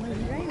the rent when he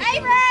ran. Hey,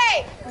 Ray!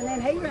 And then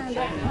he ran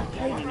up.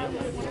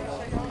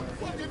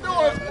 What you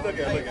doing? Look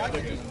at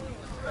it.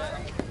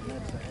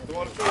 You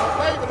want to see his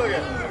baby? Look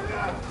at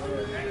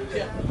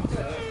it.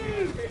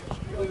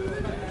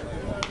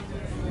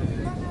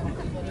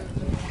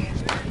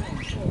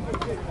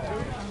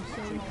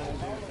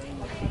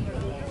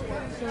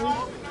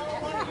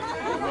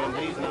 And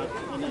he's not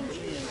in that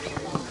chin.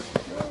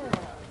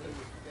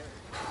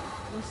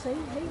 You see,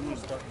 he was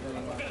Start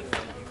doing like that.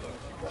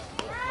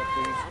 Up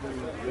there in school,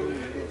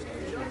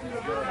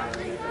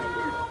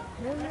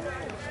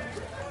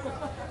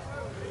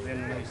 then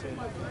they said,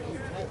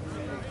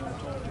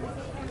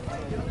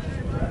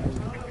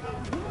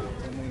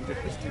 and then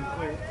just too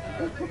quick.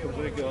 Because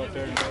we go out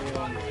there and go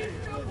on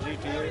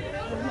GTA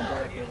on the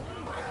back of it.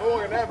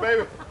 Look at that,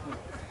 baby.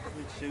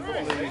 We'd shoot one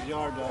of these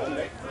yards out of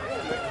it.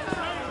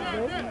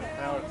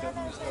 Power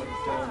company started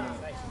telling me,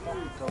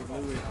 told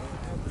Louis.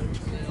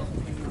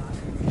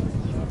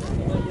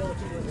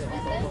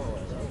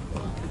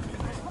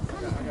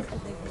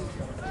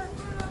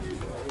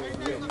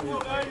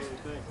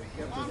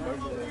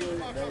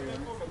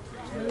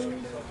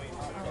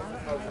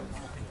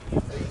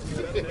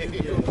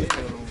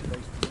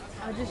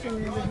 I just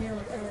remember him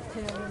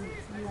telling,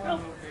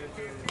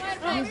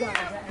 you guys.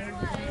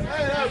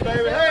 Hey, that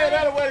baby. Hey,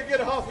 that's the way to get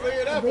a hustle in.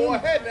 That boy,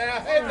 head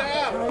down, head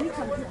down.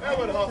 That's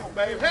what a hustle,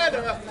 baby. Head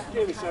down.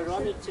 Give me, sir. I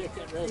need to check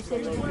that rest of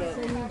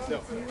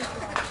those.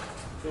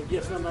 Go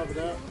get some of it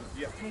up.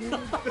 Yeah.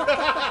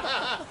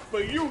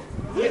 But you,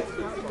 yes. I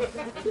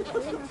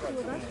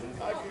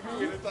give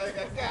you anything I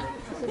got.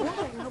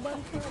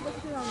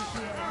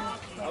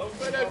 I don't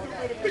say that too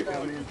many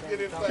people. You get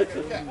anything I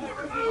got.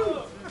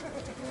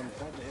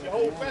 Your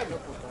whole family.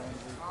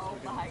 Oh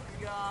my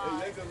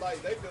God. They just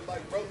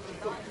like brothers and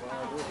sisters.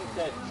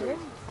 That's true.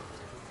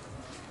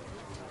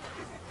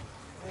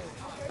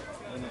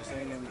 When they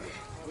seen him,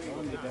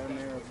 Wanda down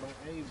there about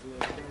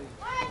Hayesville.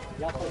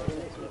 Y'all put the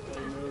next one.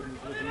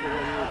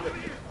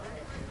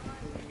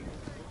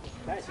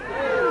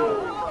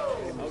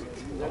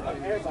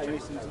 Everybody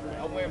needs to know.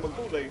 I'm wearing my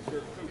Kool-Aid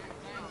shirt too.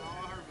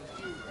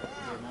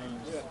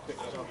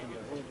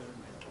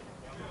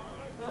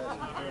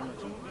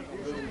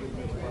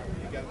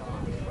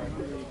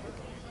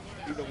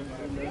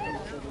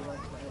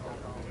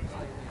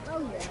 Oh,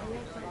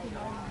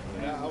 yeah.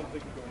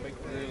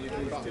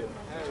 That's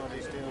what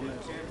he's still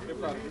missing. They'll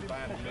probably be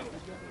fine in a minute.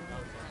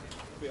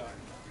 Be all right.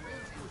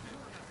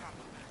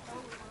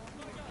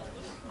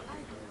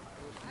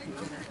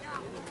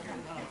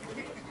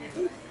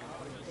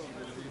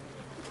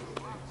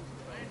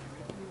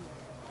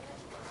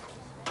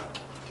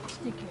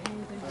 Stick your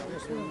hands in there.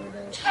 This is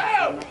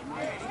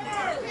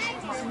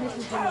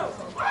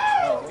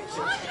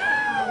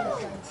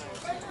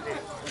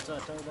That's what I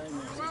told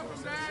Amy.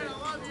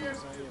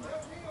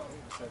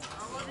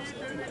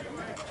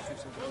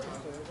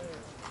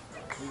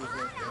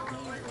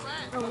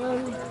 oh,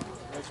 really?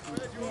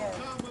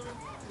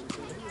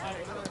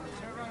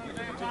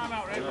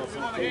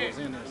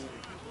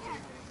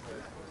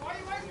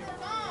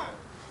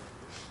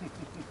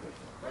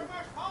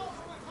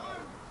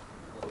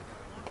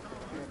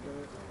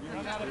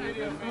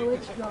 Oh,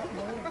 it's dropped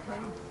there.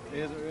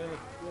 Is it really?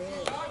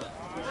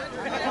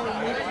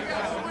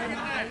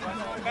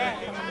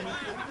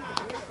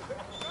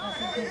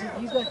 Because if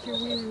you got your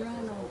win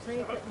run on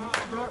second and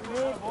it's dropped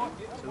there,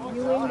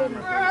 you end up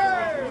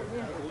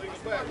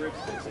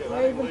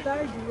or even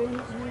third, you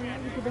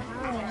could be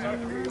high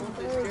and win on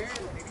third.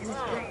 And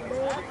it's dropped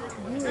there,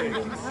 you end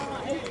up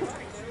high.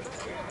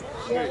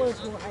 That was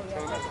what I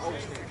got.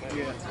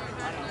 Yeah.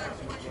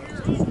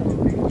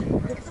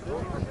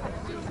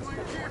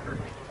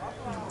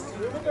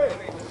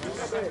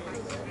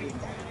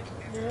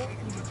 Yeah.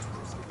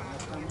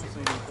 Last time I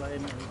seen him play,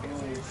 and it was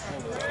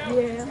going.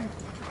 Yeah.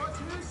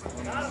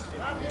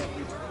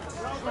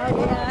 Oh,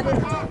 yeah, I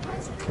didn't.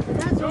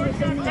 That's when we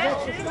seen these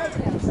extra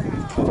steakhouse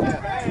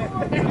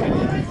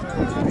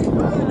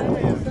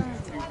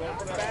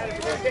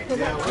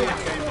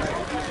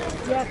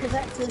yeah, because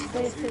that's since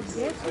they said,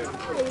 yes, you know,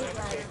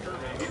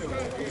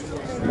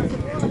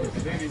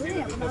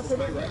 and I said,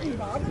 it wasn't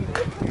Bob.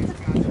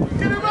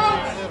 Get him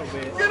out!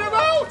 Get him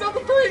out!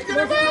 Number 3, get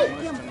him out!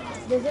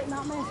 Does it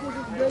not mess with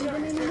his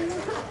breathing in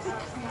here?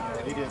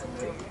 He didn't.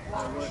 There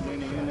wasn't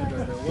any in it, or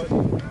there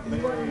wasn't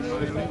very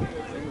much in it.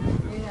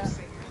 Yeah.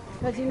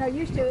 Because, you know,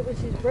 used to it was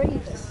his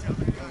breathing. Yeah.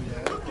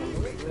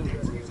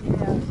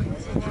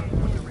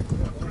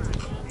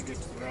 He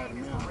gets the right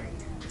amount.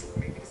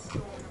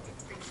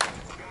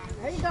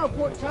 There you go,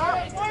 Port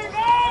Charlie. He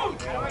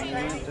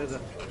went to the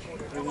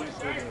doctor last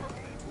time.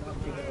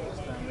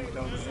 They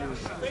told him he was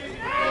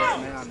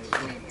working out in his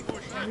room.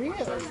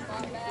 Really?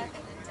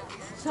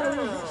 So is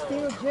it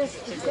still just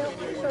the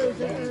Celtics or is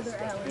there other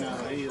allergies? No,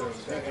 he was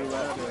right there.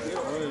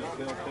 Oil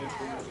bell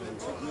peppers and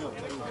something else.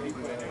 He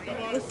was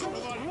Well, see,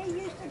 he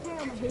used to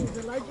tell me he was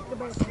allergic to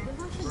bell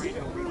peppers. I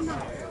said, why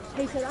not?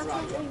 He said, I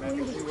can't eat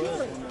Wendy's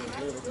chili.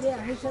 Yeah,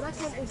 he said, I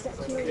can't eat that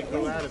chili. It go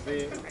out a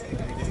bit.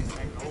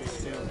 He was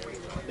still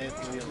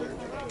deathly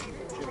allergic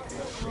to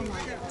Cherokee. Oh my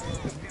God.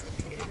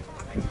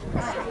 I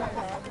hate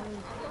that.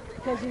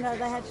 Because, you know,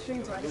 they had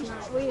shrimp last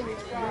night. We had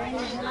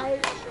greens and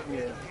eggs.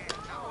 Yeah.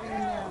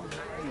 And,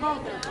 I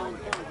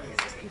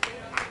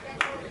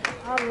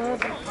love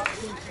that hot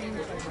pink shrimp.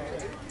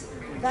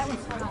 That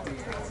one's hot.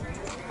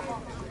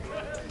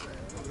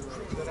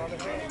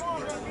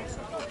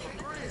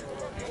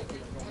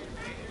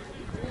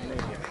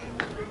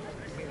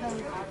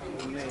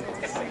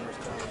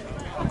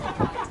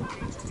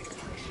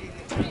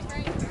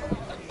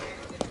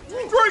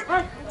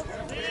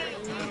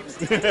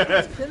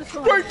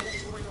 Drink!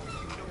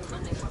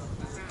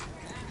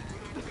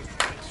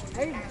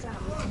 There you go.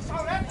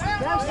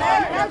 Go,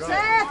 Seth! Go,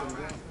 Seth!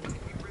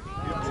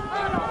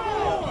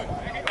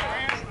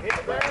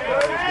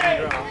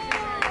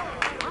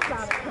 I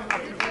thought it come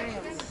up the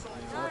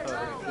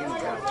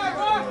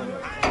ground.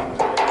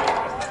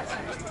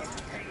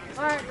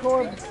 All right,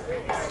 Corbin.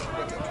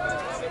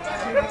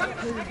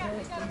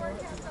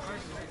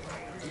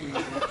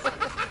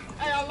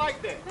 Hey, I like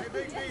that. Hey,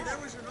 Big B, that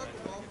was your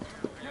knuckleball.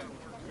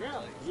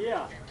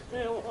 Yeah.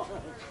 It was.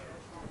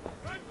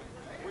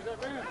 Where's that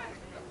man?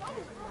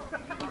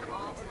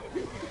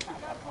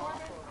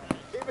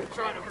 He's been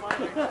trying to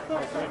find it.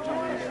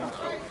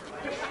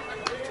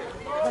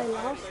 They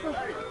lost the.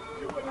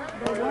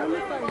 They won the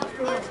first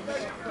one.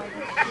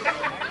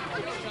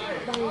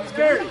 They won the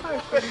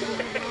first one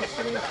and they lost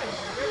the rest of it.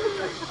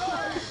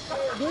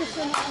 This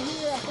one right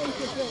here, I think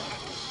is it.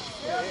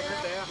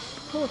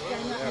 Fourth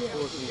game right here.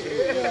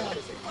 Yeah.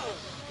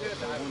 They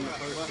won the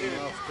first one,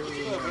 lost two, and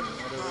whatever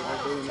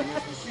they're doing in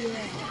this one.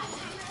 Yeah.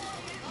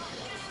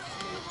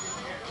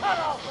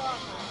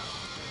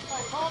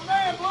 Calm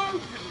down, Blue.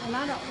 And I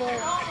don't know.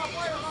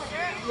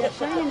 Yeah,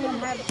 Shane and them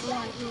have it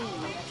one in.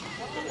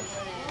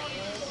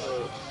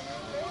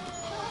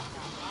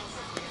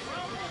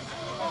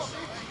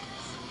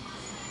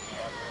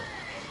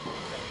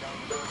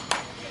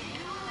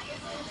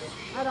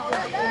 I don't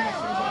like the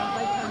NSA.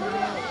 They come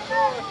around.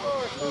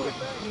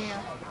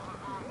 Yeah.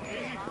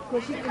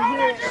 Because you can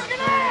hear it.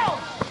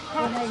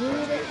 When they hear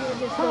it, it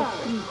just goes.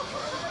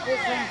 It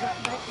sounds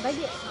like they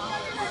get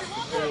soft.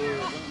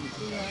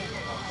 Yeah.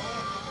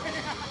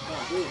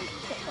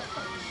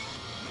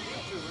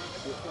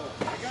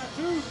 I got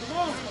two. Come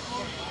on.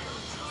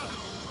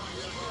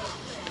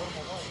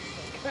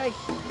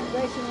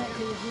 Grayson went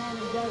to his man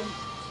and got him.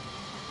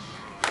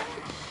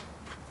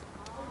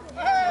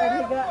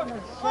 got in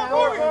the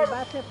shower and the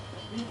bathtub.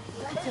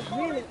 That's a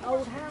really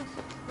old house.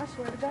 I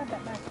swear to God,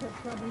 that bathtub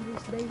probably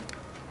used to be.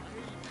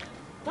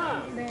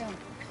 Now,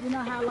 you know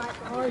how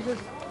like ours is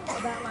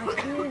about like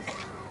this?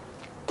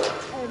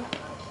 And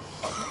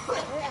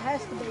it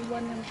has to be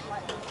one of them,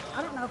 like,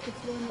 I don't know if it's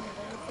one of the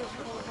first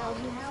floor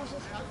housing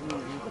houses,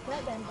 but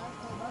that damn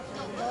bathtub, that's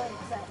what it does,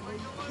 that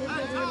deep. Isn't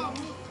it really long?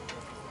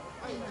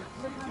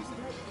 Sometimes you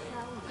take the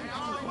shower, she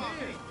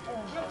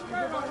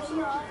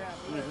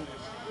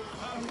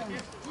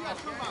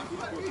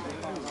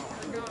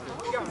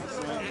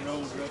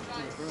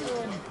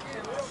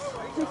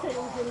said it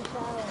was in the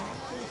shower.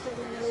 She said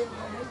in the living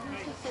room.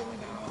 She said in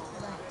the next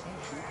day.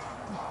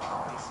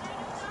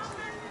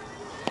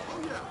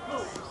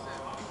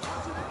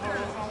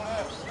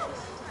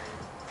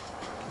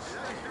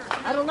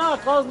 I don't know, I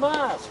closed my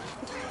eyes.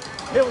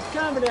 It was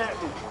coming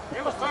at me.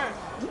 It was fine.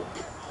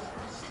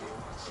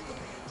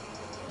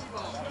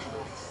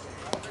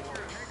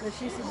 But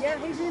she said, yeah,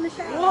 he's in the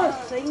shower,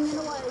 singing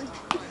away.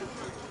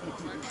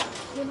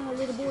 You know, a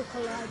little boy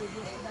collided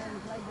yesterday in the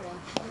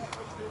playground.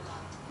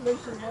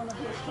 Loosened one of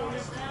his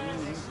shoes.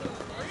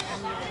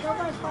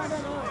 Nobody's found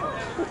that out.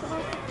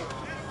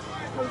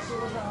 Lucy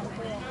was on the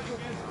ball.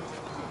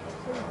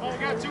 Oh,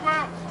 got 2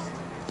 out.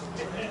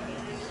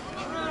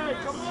 Hey,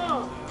 come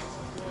on.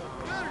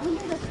 When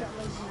did I start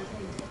losing the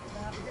things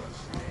about?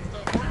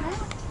 Right now?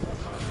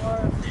 Or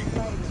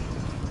later?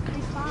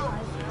 He's 5.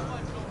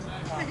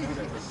 I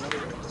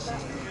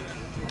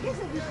guess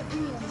it just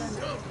depends,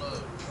 doesn't it?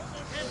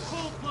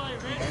 Full play,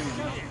 Rich.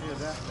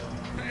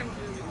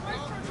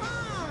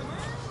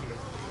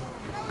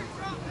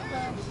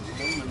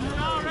 They're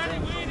already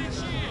winning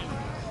shit.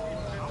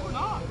 No, we're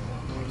not.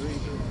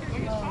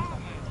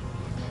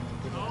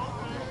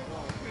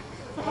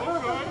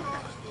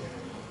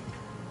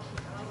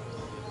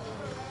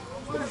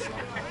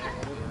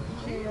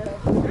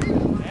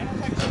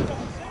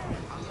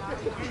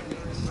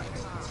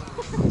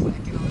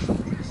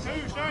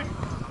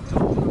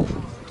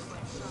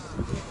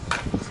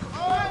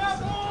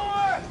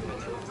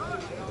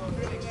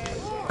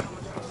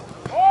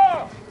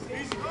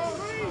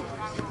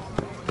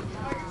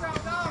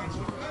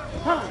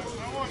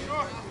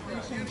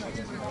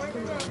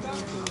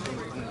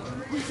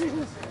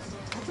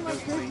 That's the way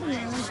Kristen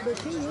runs, but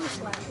she is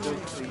flat-footed.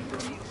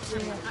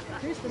 Yeah,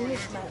 Kristen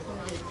is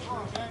flat-footed.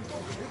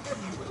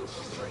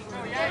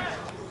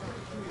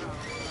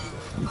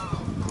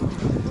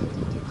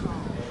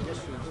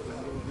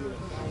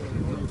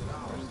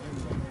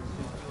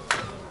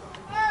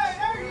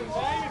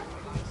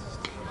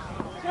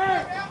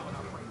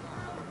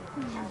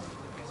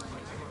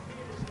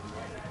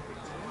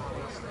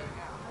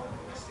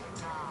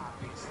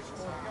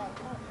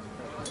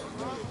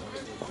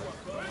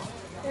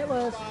 It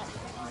was.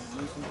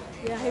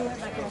 Yeah, he went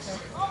back out there.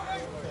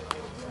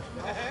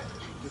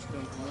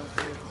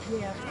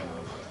 Yeah.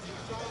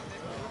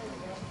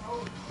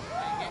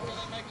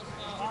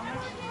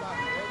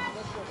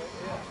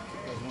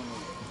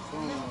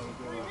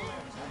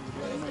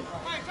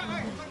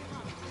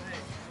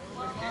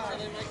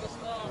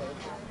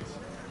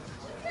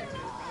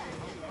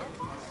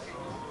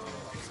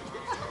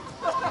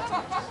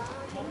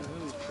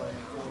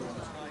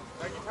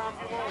 Take your time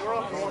if you want, we're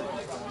up for it.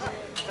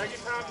 Take your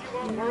time if you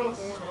want, we're up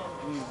for it.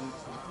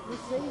 You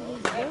see,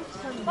 these books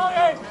coming.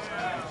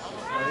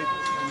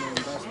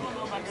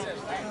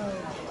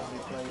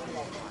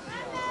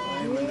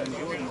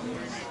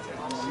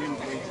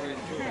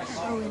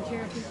 Oh, in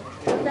Cherokee.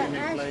 That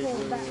actual,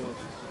 that,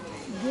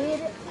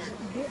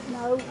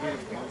 no.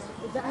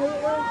 Is that who it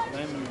was?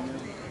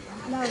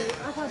 No, I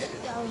thought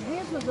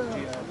his was a,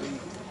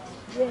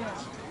 yeah.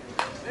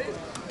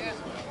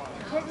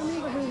 I can't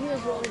remember who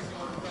his was,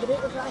 but it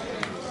was like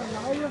a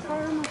lawyer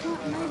firm or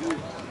something maybe.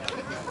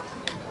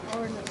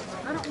 Or no,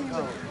 I don't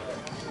remember.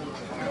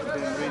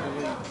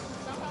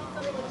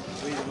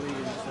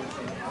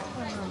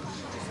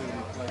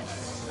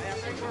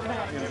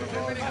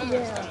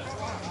 Yeah.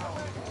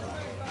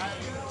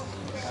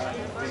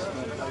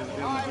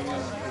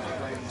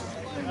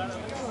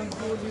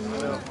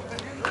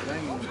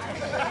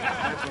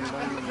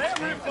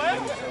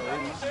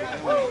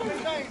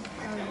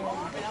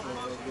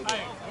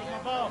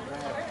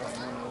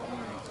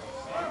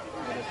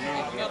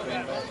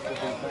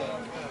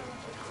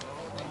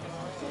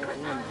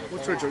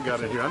 What's Richard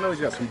got in here? I know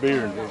he's got some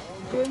beer in here.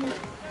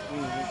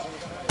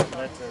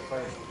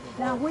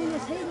 Now when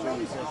is he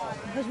leaving?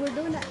 Because we're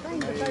doing that thing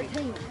the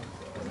 13th.